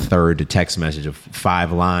to send a third text message of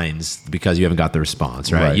 5 lines because you haven't got the response,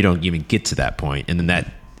 right? You don't even get to that point, and then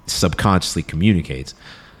that subconsciously communicates.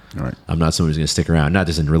 All right, I'm not someone who's going to stick around, not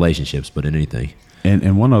just in relationships, but in anything.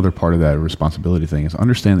 And one other part of that responsibility thing is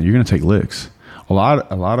understand that you're going to take licks. A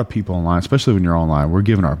lot of people online, especially when you're online, we're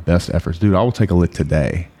giving our best efforts. Dude, I will take a lick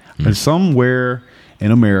today. And somewhere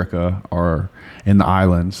in America or in the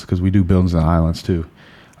islands, because we do buildings in the islands too,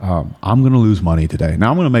 I'm going to lose money today. Now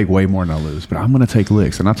I'm going to make way more than I lose, but I'm going to take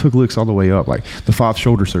licks. And I took licks all the way up, like the 5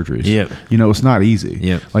 shoulder surgeries. Yep. You know, it's not easy.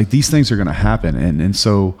 Yep. Like these things are going to happen. And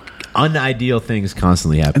so unideal things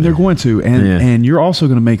constantly happen. And they're going to. And you're also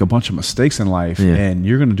going to make a bunch of mistakes in life, and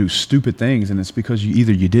you're going to do stupid things. And it's because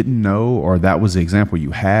you didn't know, or that was the example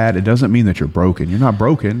you had. It doesn't mean that you're broken. You're not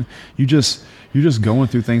broken. You're just going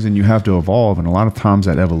through things, and you have to evolve. And a lot of times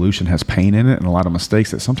that evolution has pain in it, and a lot of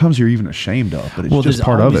mistakes that sometimes you're even ashamed of. But it's just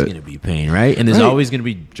part of it. There's always going to be pain, right? And there's always going to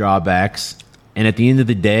be drawbacks. And at the end of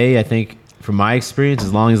the day, I think, from my experience,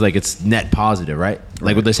 as long as like it's net positive, right?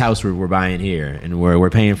 Like with this house we're buying here, and we're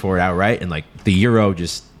paying for it outright, and like the euro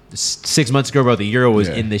just 6 months ago, bro, the euro was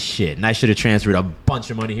in this shit, and I should have transferred a bunch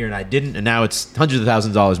of money here, and I didn't, and now it's hundreds of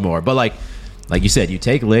thousands of dollars more. But like you said, you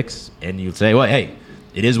take licks, and you say, well, hey,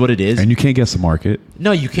 it is what it is. And you can't guess the market.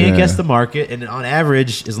 No, you can't guess the market. And on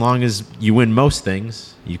average, as long as you win most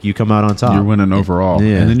things, you come out on top. You're winning overall.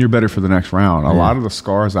 Yeah. And then you're better for the next round. A lot of the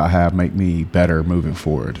scars I have make me better moving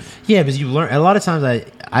forward. Yeah, because you learn. A lot of times,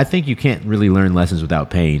 I think you can't really learn lessons without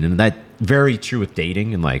pain. And that very true with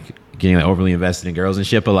dating and like getting like overly invested in girls and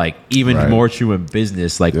shit, but like even more true in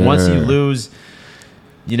business. Like once you lose,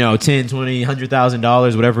 you know, $10, $20,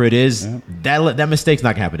 $100,000, whatever it is, that mistake's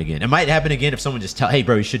not gonna happen again. It might happen again if someone just hey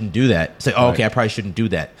bro, you shouldn't do that. Say, okay, I probably shouldn't do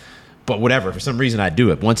that. But whatever, for some reason I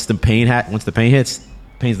do it. Once the pain hits,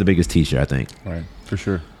 pain's the biggest teacher, I think. Right, for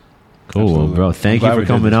sure. Cool, bro. Thank you for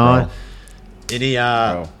coming on. Any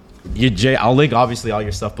I'll link obviously all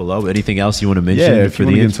your stuff below. But anything else you want to mention? Yeah, if you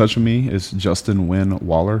want to get in touch with me, it's Justin Wynn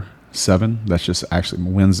Waller 7. That's just actually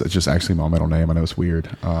Wynn's just actually my middle name. I know it's weird,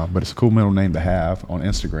 but it's a cool middle name to have on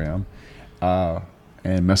Instagram.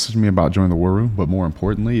 And message me about joining the War Room. But more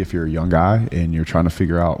importantly, if you're a young guy and you're trying to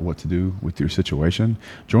figure out what to do with your situation,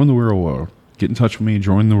 join the real world. Get in touch with me.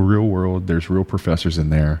 Join the real world. There's real professors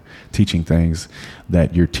in there teaching things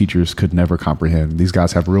that your teachers could never comprehend. These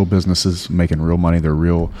guys have real businesses making real money. They're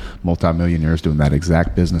real multimillionaires doing that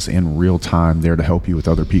exact business in real time, there to help you with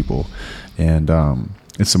other people. And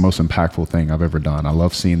it's the most impactful thing I've ever done. I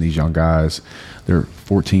love seeing these young guys. They're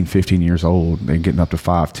 14, 15 years old. They're getting up to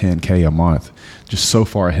 5, 10K a month, just so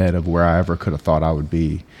far ahead of where I ever could have thought I would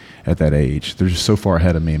be at that age. They're just so far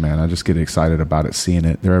ahead of me, man. I just get excited about it, seeing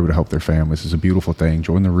it. They're able to help their families. It's a beautiful thing.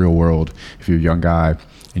 Join the real world if you're a young guy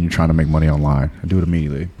and you're trying to make money online. Do it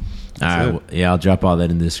immediately. All right. Well, yeah, I'll drop all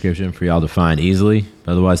that in the description for y'all to find easily.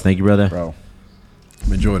 Otherwise, thank you, brother. Bro,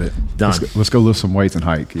 enjoyed it. Done. Let's go lift some weights and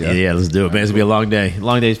hike. Yeah, let's do it, man. It's going to be a long day.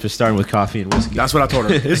 Long days for starting with coffee and whiskey. That's what I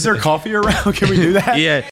told her. Is there coffee around? Can we do that? Yeah.